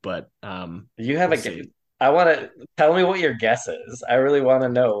take, but You have we'll a guess. see. I want to tell me what your guess is. I really want to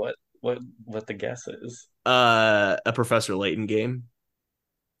know what the guess is. A Professor Layton game.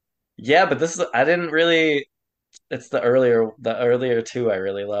 Yeah, but this is I didn't really it's the earlier two I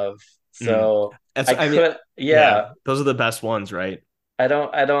really love. Mm. So That's. I I mean, could yeah, yeah, those are the best ones, right? I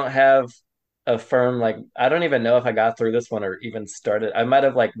don't have a firm like I don't even know if I got through this one or even started. I might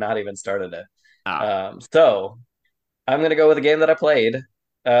have like not even started it. Ah, So I'm gonna go with a game that I played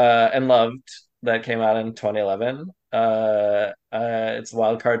and loved that came out in 2011. It's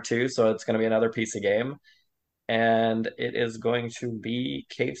Wildcard 2, so it's gonna be another PC game, and it is going to be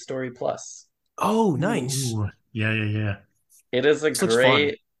Cave Story Plus. oh, nice. Ooh. Yeah, yeah, yeah. It is a This looks fun.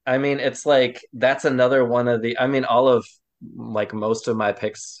 great. I mean, it's like that's another one of the. I mean, all of like most of my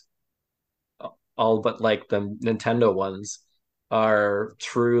picks, all but like the Nintendo ones, are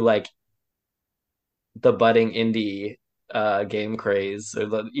true like the budding indie game craze,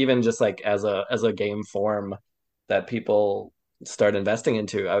 or even just like as a game form that people start investing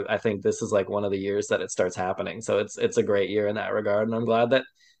into. I think this is like one of the years that it starts happening. So it's a great year in that regard, and I'm glad that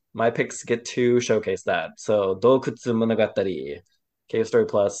my picks get to showcase that. So Dokutsu Monogatari, Cave Story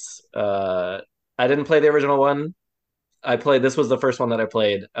Plus. I didn't play the original one. I played this was the first one that I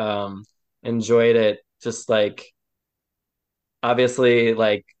played. Enjoyed it. Just like obviously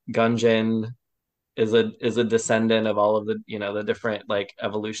like Gungeon is a descendant of all of the the different like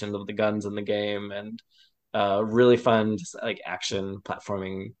evolutions of the guns in the game, and really fun, just like action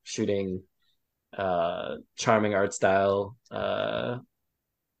platforming shooting, charming art style.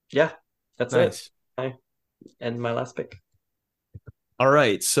 Yeah, that's it. Nice. I end my last pick. All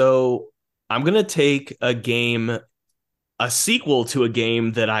right, so I'm gonna take a sequel to a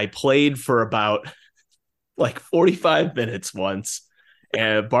game that I played for about like 45 minutes once,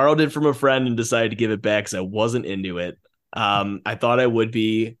 and borrowed it from a friend and decided to give it back because I wasn't into it. I thought I would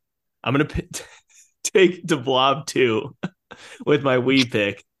be. I'm gonna take De Blob 2 with my Wii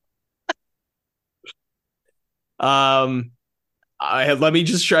pick. Um, let me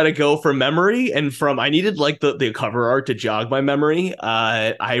just try to go from memory, and from I needed like the cover art to jog my memory.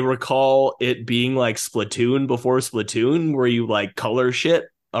 I recall it being like Splatoon before Splatoon, where you like color shit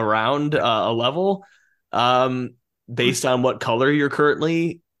around a level, based on what color you're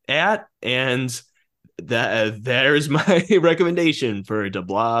currently at, and there's my recommendation for De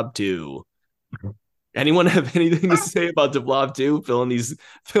Blob 2. Anyone have anything to say about De Blob 2? Filling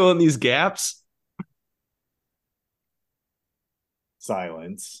these gaps.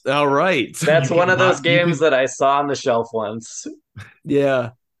 Silence. All right. That's one of those you games that I saw on the shelf once.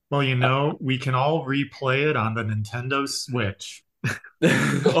 Yeah. Well, we can all replay it on the Nintendo Switch.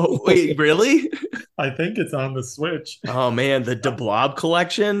 Oh, wait, really? I think it's on the Switch. Oh man, the De Blob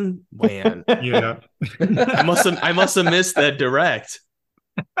collection? Man. Yeah. I must have missed that direct.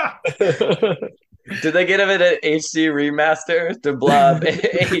 Did they get him in an HD remaster? De Blob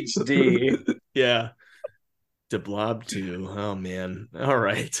HD. Yeah. De Blob 2. Oh man. All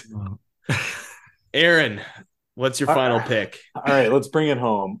right. Aaron, what's your final pick? All right, let's bring it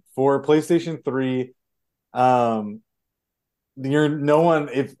home. For PlayStation 3, you're no one,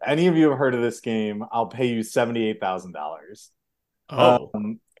 if any of you have heard of this game, I'll pay you $78,000. Oh.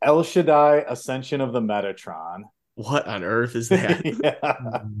 El Shaddai Ascension of the Metatron. What on earth is that? Yeah.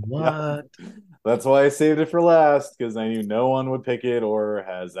 What? That's why I saved it for last, because I knew no one would pick it or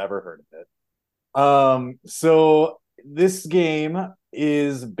has ever heard of it. So this game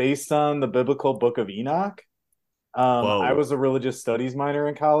is based on the biblical book of Enoch. I was a religious studies minor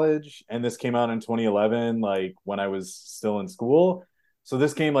in college, and this came out in 2011, like when I was still in school. So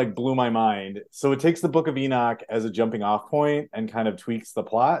this game like blew my mind. So it takes the book of Enoch as a jumping off point and kind of tweaks the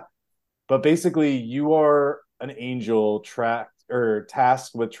plot. But basically, you are an angel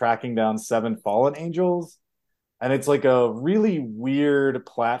tasked with tracking down 7 fallen angels. And it's like a really weird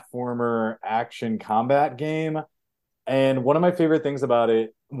platformer action combat game. And one of my favorite things about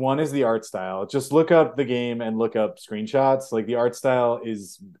it, one is the art style. Just look up the game and look up screenshots. Like the art style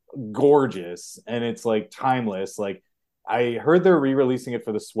is gorgeous and it's like timeless. Like I heard they're re-releasing it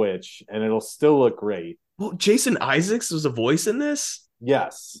for the Switch and it'll still look great. Well, Jason Isaacs was a voice in this?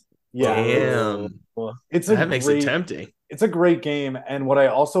 Yes. Yeah. Damn. That makes it tempting. It's a great game. And what I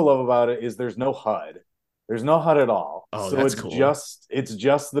also love about it is there's no HUD. There's no HUD at all. Oh, so that's it's cool. it's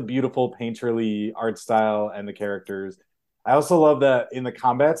just the beautiful painterly art style and the characters. I also love that in the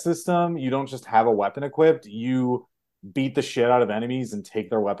combat system, you don't just have a weapon equipped, you beat the shit out of enemies and take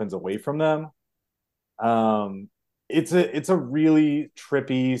their weapons away from them. It's a really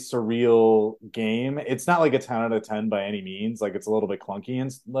trippy, surreal game. It's not like a 10 out of 10 by any means. Like it's a little bit clunky in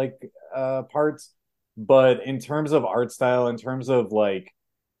like parts, but in terms of art style, in terms of like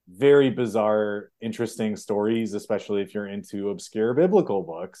very bizarre, interesting stories, especially if you're into obscure biblical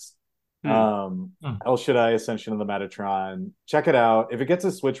books. El Shaddai Ascension of the Metatron. Check it out. If it gets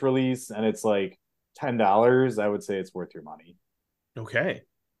a Switch release and it's like $10, I would say it's worth your money. Okay.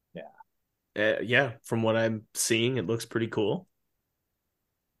 Yeah. Yeah. From what I'm seeing, it looks pretty cool.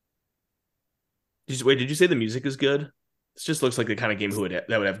 Did you say the music is good? This just looks like the kind of game that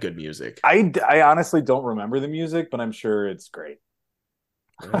would have good music. I honestly don't remember the music, but I'm sure it's great.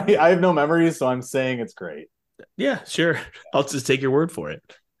 I have no memories, so I'm saying it's great. Yeah, sure. I'll just take your word for it.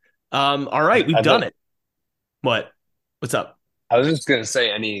 All right, we've done it. What? What's up? I was just gonna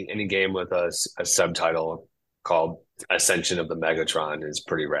say any game with a subtitle called Ascension of the Megatron is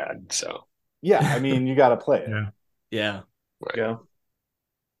pretty rad. So yeah, I mean you got to play it. Yeah. Right. Yeah.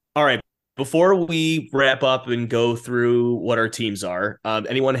 All right. Before we wrap up and go through what our teams are,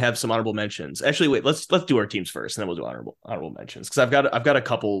 anyone have some honorable mentions? Actually, wait, let's do our teams first, and then we'll do honorable mentions because I've got a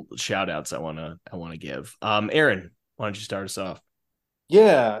couple shout outs I wanna give. Aaron, why don't you start us off?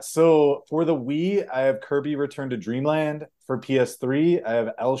 Yeah, so for the Wii, I have Kirby Return to Dreamland. For PS3, I have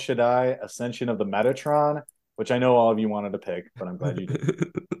El Shaddai Ascension of the Metatron, which I know all of you wanted to pick, but I'm glad you did.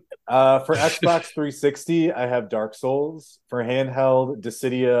 For Xbox 360, I have Dark Souls. For handheld,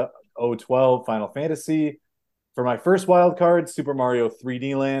 Dissidia 012 Final Fantasy. For my first wild card, Super Mario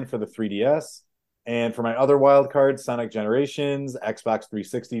 3D Land for the 3DS. And for my other wild cards, Sonic Generations, Xbox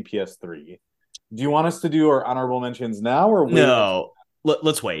 360, PS3. Do you want us to do our honorable mentions now or wait? No,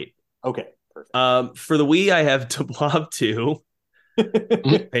 let's wait. Okay, perfect. For the Wii, I have Blob 2.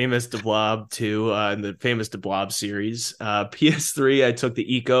 Famous Blob 2 in the famous Blob series. PS3, I took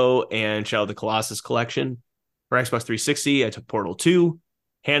the Eco and Shadow of the Colossus collection. For Xbox 360, I took Portal 2.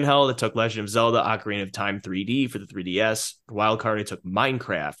 Handheld, I took Legend of Zelda Ocarina of Time 3D for the 3DS. For Wildcard, I took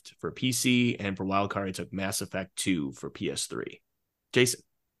Minecraft for PC. And for Wildcard, I took Mass Effect 2 for PS3. Jason.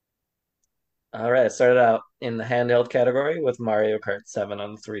 All right, I started out in the handheld category with Mario Kart 7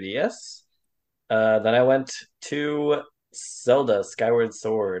 on the 3DS. Then I went to Zelda Skyward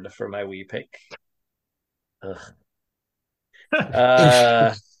Sword for my Wii pick. Ugh.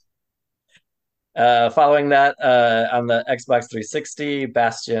 Following that, on the Xbox 360,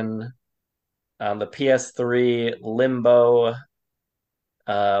 Bastion. On the PS3, Limbo.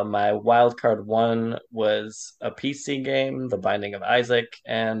 My wildcard one was a PC game, The Binding of Isaac,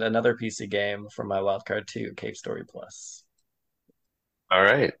 and another PC game for my wildcard two, Cave Story Plus. All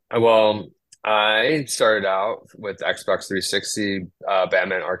right. Well, I started out with Xbox 360,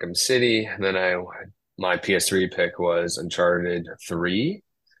 Batman Arkham City, and then my PS3 pick was Uncharted 3.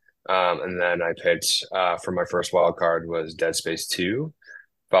 And then I picked for my first wild card was Dead Space 2,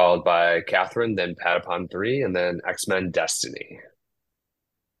 followed by Catherine, then Patapon 3, and then X-Men Destiny.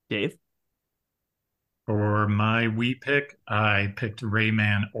 Dave? For my Wii pick, I picked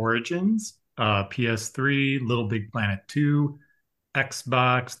Rayman Origins, PS3, Little Big Planet 2,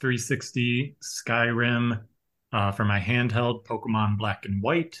 Xbox 360, Skyrim. For my handheld, Pokemon Black and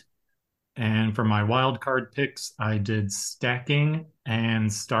White. And for my wildcard picks, I did Stacking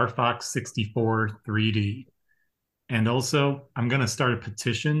and Star Fox 64 3D. And also, I'm going to start a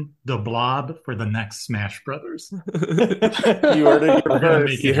petition, The Blob, for the next Smash Brothers. You heard it here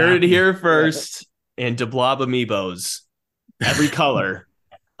first. You heard it here first. And DeBlob amiibos, every color.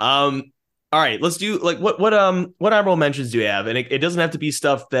 All right, let's do like what honorable mentions do you have? And it doesn't have to be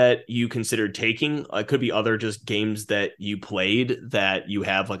stuff that you considered taking. It could be other just games that you played that you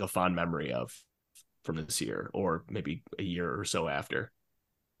have like a fond memory of from this year, or maybe a year or so after.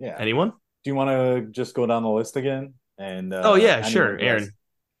 Yeah. Anyone? Do you want to just go down the list again? And oh yeah, sure, Aaron.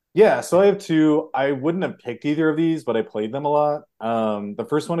 Yeah, so I have two. I wouldn't have picked either of these, but I played them a lot. The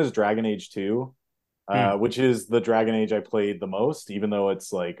first one is Dragon Age 2. Which is the Dragon Age I played the most, even though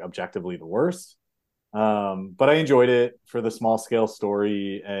it's like objectively the worst. But I enjoyed it for the small scale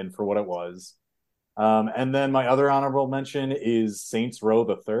story and for what it was. And then my other honorable mention is Saints Row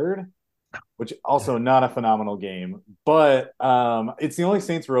the Third, which also not a phenomenal game, but it's the only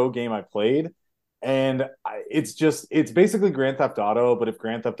Saints Row game I played. And it's basically Grand Theft Auto, but if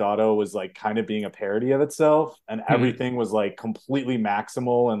Grand Theft Auto was like kind of being a parody of itself and everything was like completely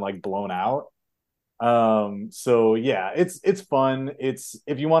maximal and like blown out. So yeah, it's fun. It's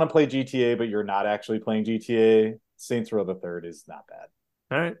if you want to play GTA but you're not actually playing GTA, Saints Row the Third is not bad.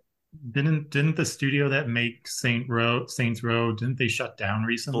 All right. Didn't the studio that make Saints Row, didn't they shut down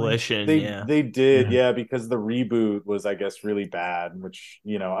recently? Volition, they did, yeah, because the reboot was, I guess, really bad, which,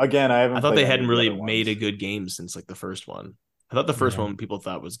 again, I thought they hadn't really made a good game since like the first one. I thought the first one people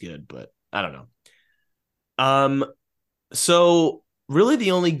thought was good, but I don't know. So really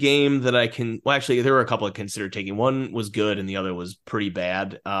the only game that actually there were a couple I considered taking. One was good and the other was pretty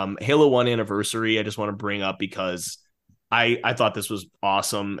bad. Halo 1 Anniversary, I just want to bring up because I thought this was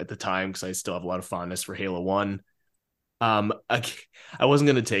awesome at the time because I still have a lot of fondness for Halo 1. I wasn't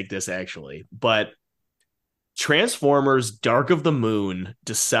going to take this actually, but Transformers Dark of the Moon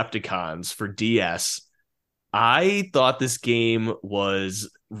Decepticons for DS. I thought this game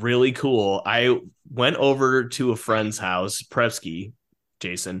was really cool. I went over to a friend's house, Prevsky,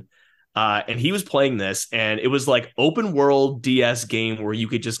 Jason, and he was playing this, and it was like open world DS game where you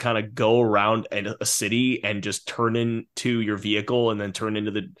could just kind of go around a city and just turn into your vehicle and then turn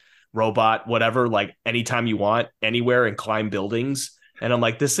into the robot, whatever, like anytime you want, anywhere, and climb buildings. And I'm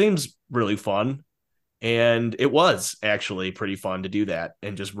like, this seems really fun. And it was actually pretty fun to do that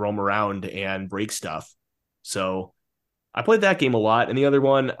and just roam around and break stuff. So I played that game a lot. And the other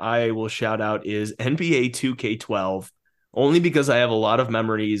one I will shout out is NBA 2K12, only because I have a lot of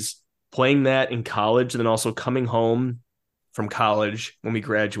memories playing that in college and then also coming home from college when we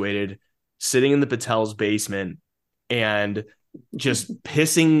graduated, sitting in the Patel's basement and just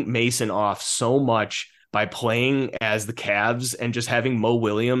pissing Mason off so much by playing as the Cavs and just having Mo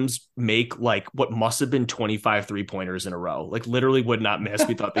Williams make like what must have been 25 3-pointers in a row. Like literally would not miss.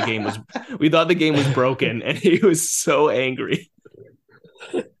 We thought the game was broken and he was so angry.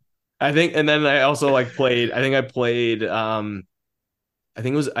 I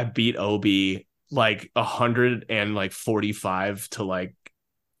beat Obi like 145 to like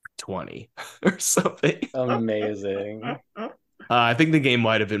 20 or something. Amazing. I think the game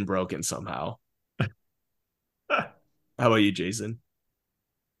might have been broken somehow. How about you, Jason?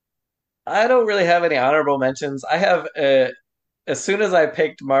 I don't really have any honorable mentions. I have as soon as I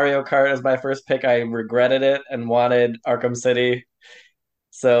picked Mario Kart as my first pick, I regretted it and wanted Arkham City.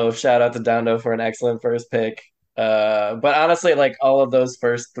 So shout out to Dondo for an excellent first pick. But honestly, like all of those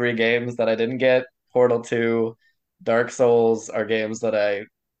first three games that I didn't get, Portal 2, Dark Souls are games that I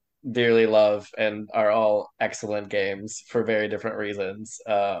dearly love and are all excellent games for very different reasons.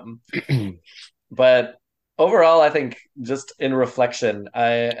 But overall, I think just in reflection,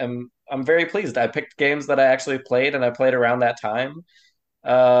 I'm very pleased. I picked games that I actually played and I played around that time,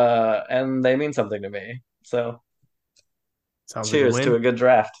 and they mean something to me. So Sounds like a cheers to win. a good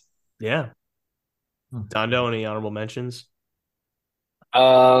draft. Yeah. Dondo, any honorable mentions?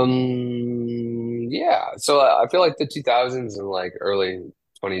 Yeah. So I feel like the 2000s and like early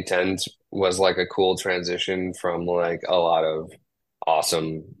 2010s was like a cool transition from like a lot of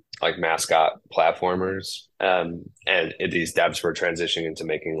awesome like mascot platformers. These devs were transitioning into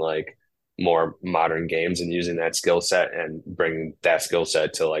making like more modern games and using that skill set and bringing that skill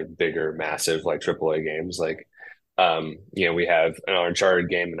set to like bigger, massive like AAA games. Like, we have an Uncharted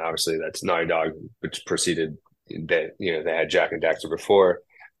game, and obviously that's Naughty Dog, which preceded that. They had Jack and Daxter before.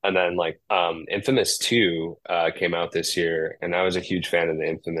 And then like Infamous 2 came out this year, and I was a huge fan of the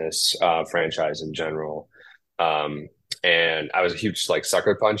Infamous franchise in general. And I was a huge like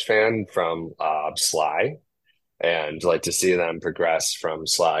Sucker Punch fan from Sly, and like to see them progress from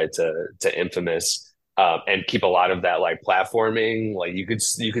Sly to Infamous, and keep a lot of that like platforming. Like you could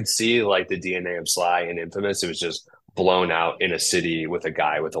see like the DNA of Sly and Infamous. It was just blown out in a city with a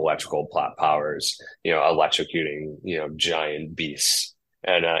guy with electrical plot powers, electrocuting giant beasts.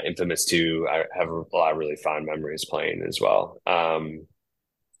 And Infamous 2, I have a lot of really fond memories playing as well.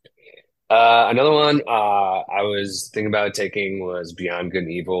 Another one I was thinking about taking was Beyond Good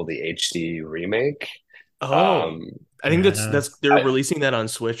and Evil, the HD remake. Oh, Um, I think that's they're I, releasing that on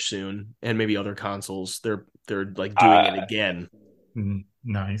Switch soon and maybe other consoles. They're like doing it again.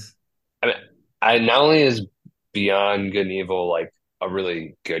 Nice. I mean, I not only is Beyond Good and Evil like a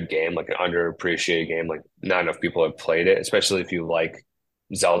really good game, like an underappreciated game, like not enough people have played it, especially if you like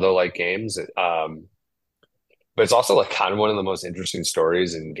Zelda-like games. But it's also like kind of one of the most interesting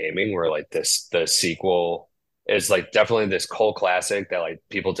stories in gaming, where like the sequel is like definitely this cult classic that like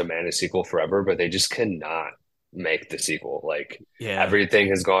people demand a sequel forever, but they just cannot make the sequel. Like Yeah. everything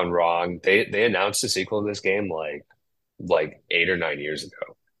has gone wrong. They announced a sequel to this game like 8 or 9 years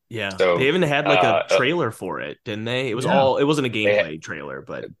ago. Yeah. They So even had like a trailer for it, didn't they? Yeah. It wasn't a they gameplay trailer,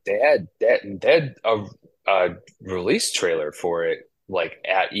 but they had a release trailer for it like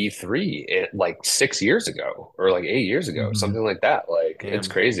at E3 like 6 years ago or like 8 years ago, Mhm. something like that. Like it's damn.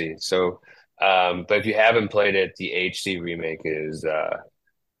 crazy. So, but if you haven't played it, the HD remake is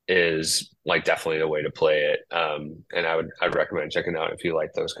like definitely the way to play it. And I'd recommend checking out if you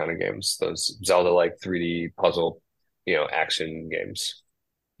like those kind of games, those Zelda like 3D puzzle, action games.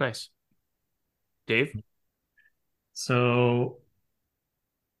 Nice. Dave? So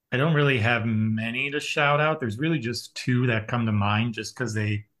I don't really have many to shout out. There's really just two that come to mind just because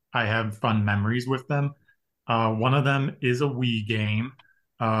I have fun memories with them. One of them is a Wii game.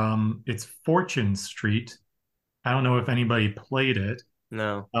 It's Fortune Street. I don't know if anybody played it.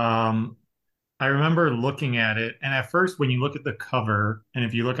 No. I remember looking at it, and at first, when you look at the cover, and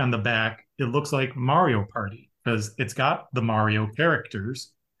if you look on the back, it looks like Mario Party because it's got the Mario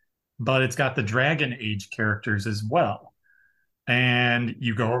characters, but it's got the Dragon Age characters as well. And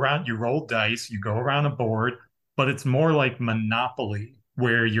you go around, you roll dice, you go around a board, but it's more like Monopoly,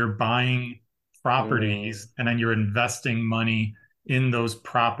 where you're buying Mm. properties and then you're investing money in those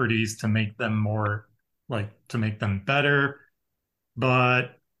properties to make them more to make them better.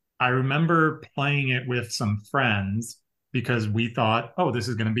 But I remember playing it with some friends because we thought, oh, this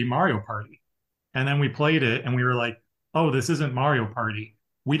is going to be Mario Party. And then we played it and we were like, oh, this isn't Mario Party.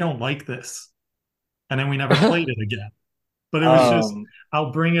 We don't like this. And then we never played it again. But it was just Um,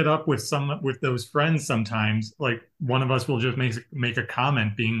 I'll bring it up with those friends sometimes. Like one of us will just make a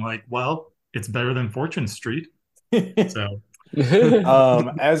comment being like, "Well, it's better than Fortune Street." So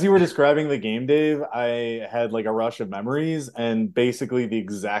as you were describing the game, Dave, I had like a rush of memories, and basically the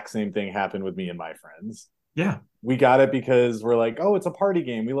exact same thing happened with me and my friends. yeah, We got it because we're like, oh, it's a party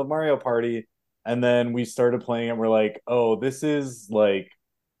game. We love Mario Party. And then we started playing it. And we're like, oh, this is like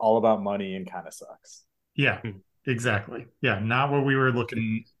all about money and kind of sucks. yeah, exactly. Yeah, not what we were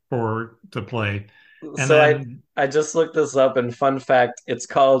looking for to play. And So then I just looked this up, and fun fact, it's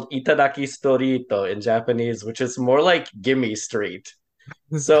called Itadaki Storito in Japanese, which is more like Gimme Street.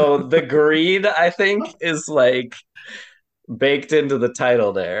 So the greed, I think, is like baked into the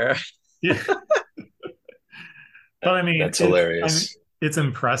title there. yeah, but That's hilarious. it's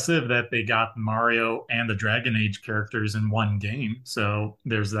impressive that they got Mario and the Dragon Age characters in one game. So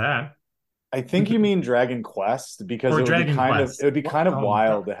there's that. I think you mean Dragon Quest because Or it would be Dragon kind of Quest. Oh,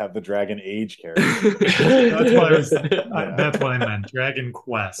 wild to have the Dragon Age character. that's what I was. Yeah. That's what I meant. Dragon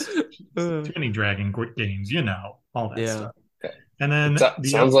Quest. Too many games, all that Yeah. stuff. And then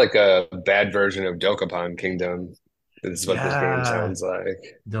Sounds like a bad version of Dokapon Kingdom. This is what this game yeah, sounds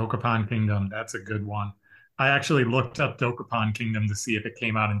like. Dokapon Kingdom. That's a good one. I actually looked up Dokapon Kingdom to see if it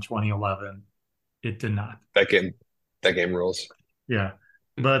came out in 2011. It did not. That game rules. Yeah.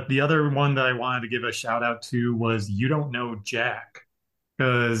 But the other one that I wanted to give a shout out to was You Don't Know Jack,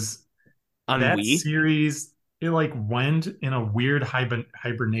 because On that Wii? series, it like went in a weird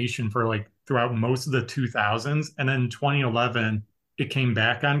hibernation for like throughout most of the 2000s, and then 2011 it came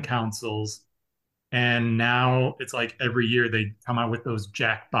back on consoles, and now it's like every year they come out with those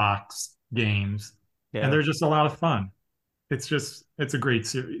Jackbox games, and Yeah. they're just a lot of fun. It's a great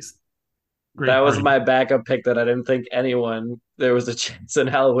series. Great That was party. my backup pick that I didn't think anyone there was a chance in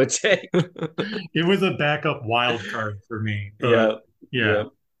hell would take. It was a backup wild card for me. But Yeah. yeah,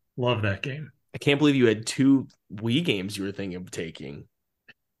 love that game. I can't believe you had 2 Wii games you were thinking of taking.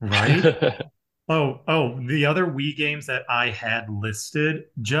 Right? Oh, the other Wii games that I had listed,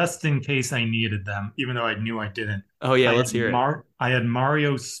 just in case I needed them, even though I knew I didn't. Oh yeah, let's hear it. I had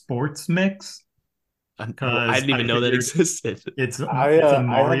Mario Sports Mix I because didn't even know that figured existed. it's a I had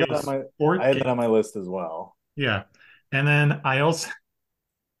Mario that on my sport I had game. that on my list as well. Yeah. And then I also,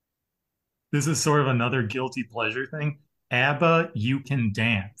 this is sort of another guilty pleasure thing. ABBA You Can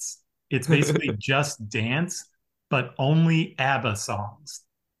Dance. It's basically just dance, but only ABBA songs.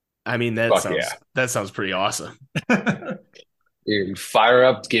 I mean, Fuck yeah. that sounds pretty awesome. You fire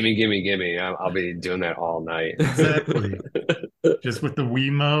up, gimme, gimme, gimme. I'll be doing that all night. Exactly. Just with the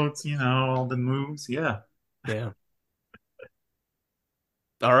Wiimotes, all the moves. Yeah. Yeah.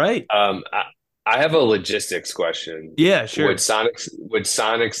 All right. I have a logistics question. Yeah, sure. Would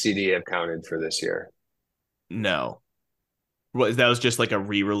Sonic CD have counted for this year? No. That was just like a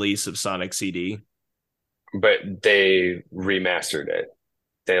re-release of Sonic CD. But they remastered it.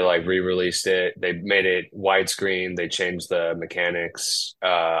 They like re-released it. They made it widescreen. They changed the mechanics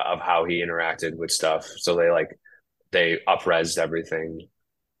of how he interacted with stuff. So they up-resed everything.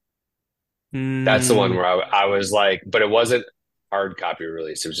 That's the one where I was like, but it wasn't hard copy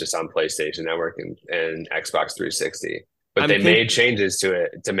release. It was just on PlayStation Network and Xbox 360. But they made changes to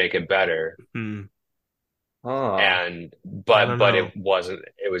it to make it better. Oh. But it wasn't.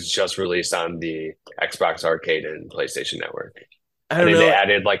 It was just released on the Xbox Arcade and PlayStation Network. I think they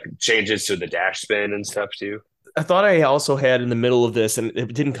added like changes to the dash spin and stuff too. I thought I also had in the middle of this, and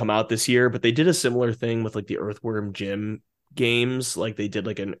it didn't come out this year, but they did a similar thing with like the Earthworm Jim games. Like they did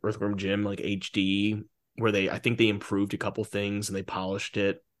like an Earthworm Jim like HD where I think they improved a couple things and they polished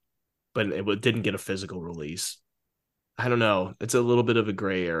it, but it didn't get a physical release. I don't know. It's a little bit of a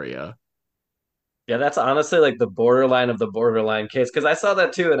gray area. Yeah, that's honestly like the borderline of the borderline case, because I saw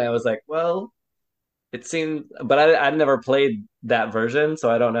that too and I was like, well, it seemed, but I'd never played that version, so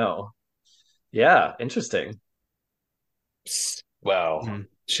I don't know. Yeah, interesting. Well,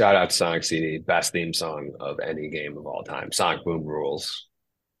 shout out to Sonic CD, best theme song of any game of all time. Sonic Boom rules.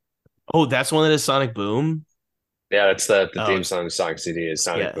 Oh, that's one that is Sonic Boom? Yeah, that's the theme song of Sonic CD is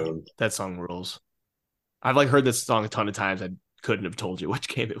Sonic Boom. That song rules. I've like heard this song a ton of times. I couldn't have told you which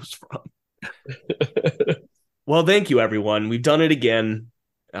game it was from. Well, thank you, everyone. We've done it again.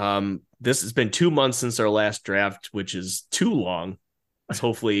 This has been 2 months since our last draft, which is too long. Let's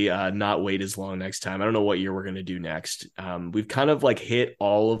hopefully not wait as long next time. I don't know what year we're going to do next. We've kind of like hit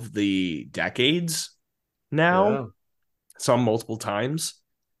all of the decades now, some multiple times.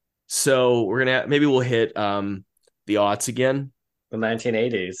 So we're going to maybe we'll hit the aughts again. The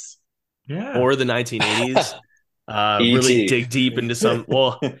 1980s. Yeah. Or the 1980s. Really dig deep into some.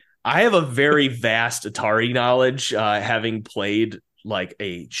 Well, I have a very vast Atari knowledge, having played like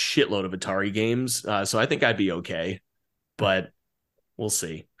a shitload of Atari games. So I think I'd be okay, but we'll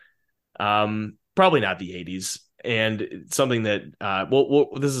see. Probably not the 80s. And something that we'll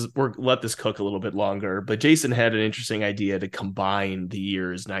let this cook a little bit longer, but Jason had an interesting idea to combine the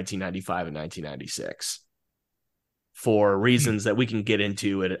years 1995 and 1996 for reasons that we can get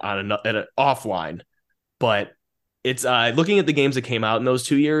into at an offline. But it's looking at the games that came out in those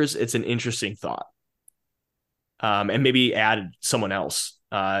 2 years, it's an interesting thought. And maybe add someone else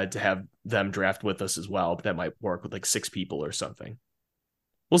to have them draft with us as well. But that might work with like 6 people or something.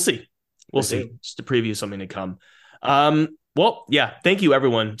 We'll see. We'll see. Just to preview something to come. Well, yeah. Thank you,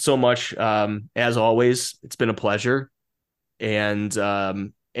 everyone, so much. As always, it's been a pleasure. And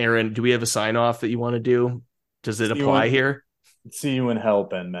Aaron, do we have a sign off that you want to do? Does it apply here? See you in hell,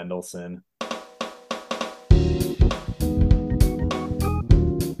 Ben Mendelsohn.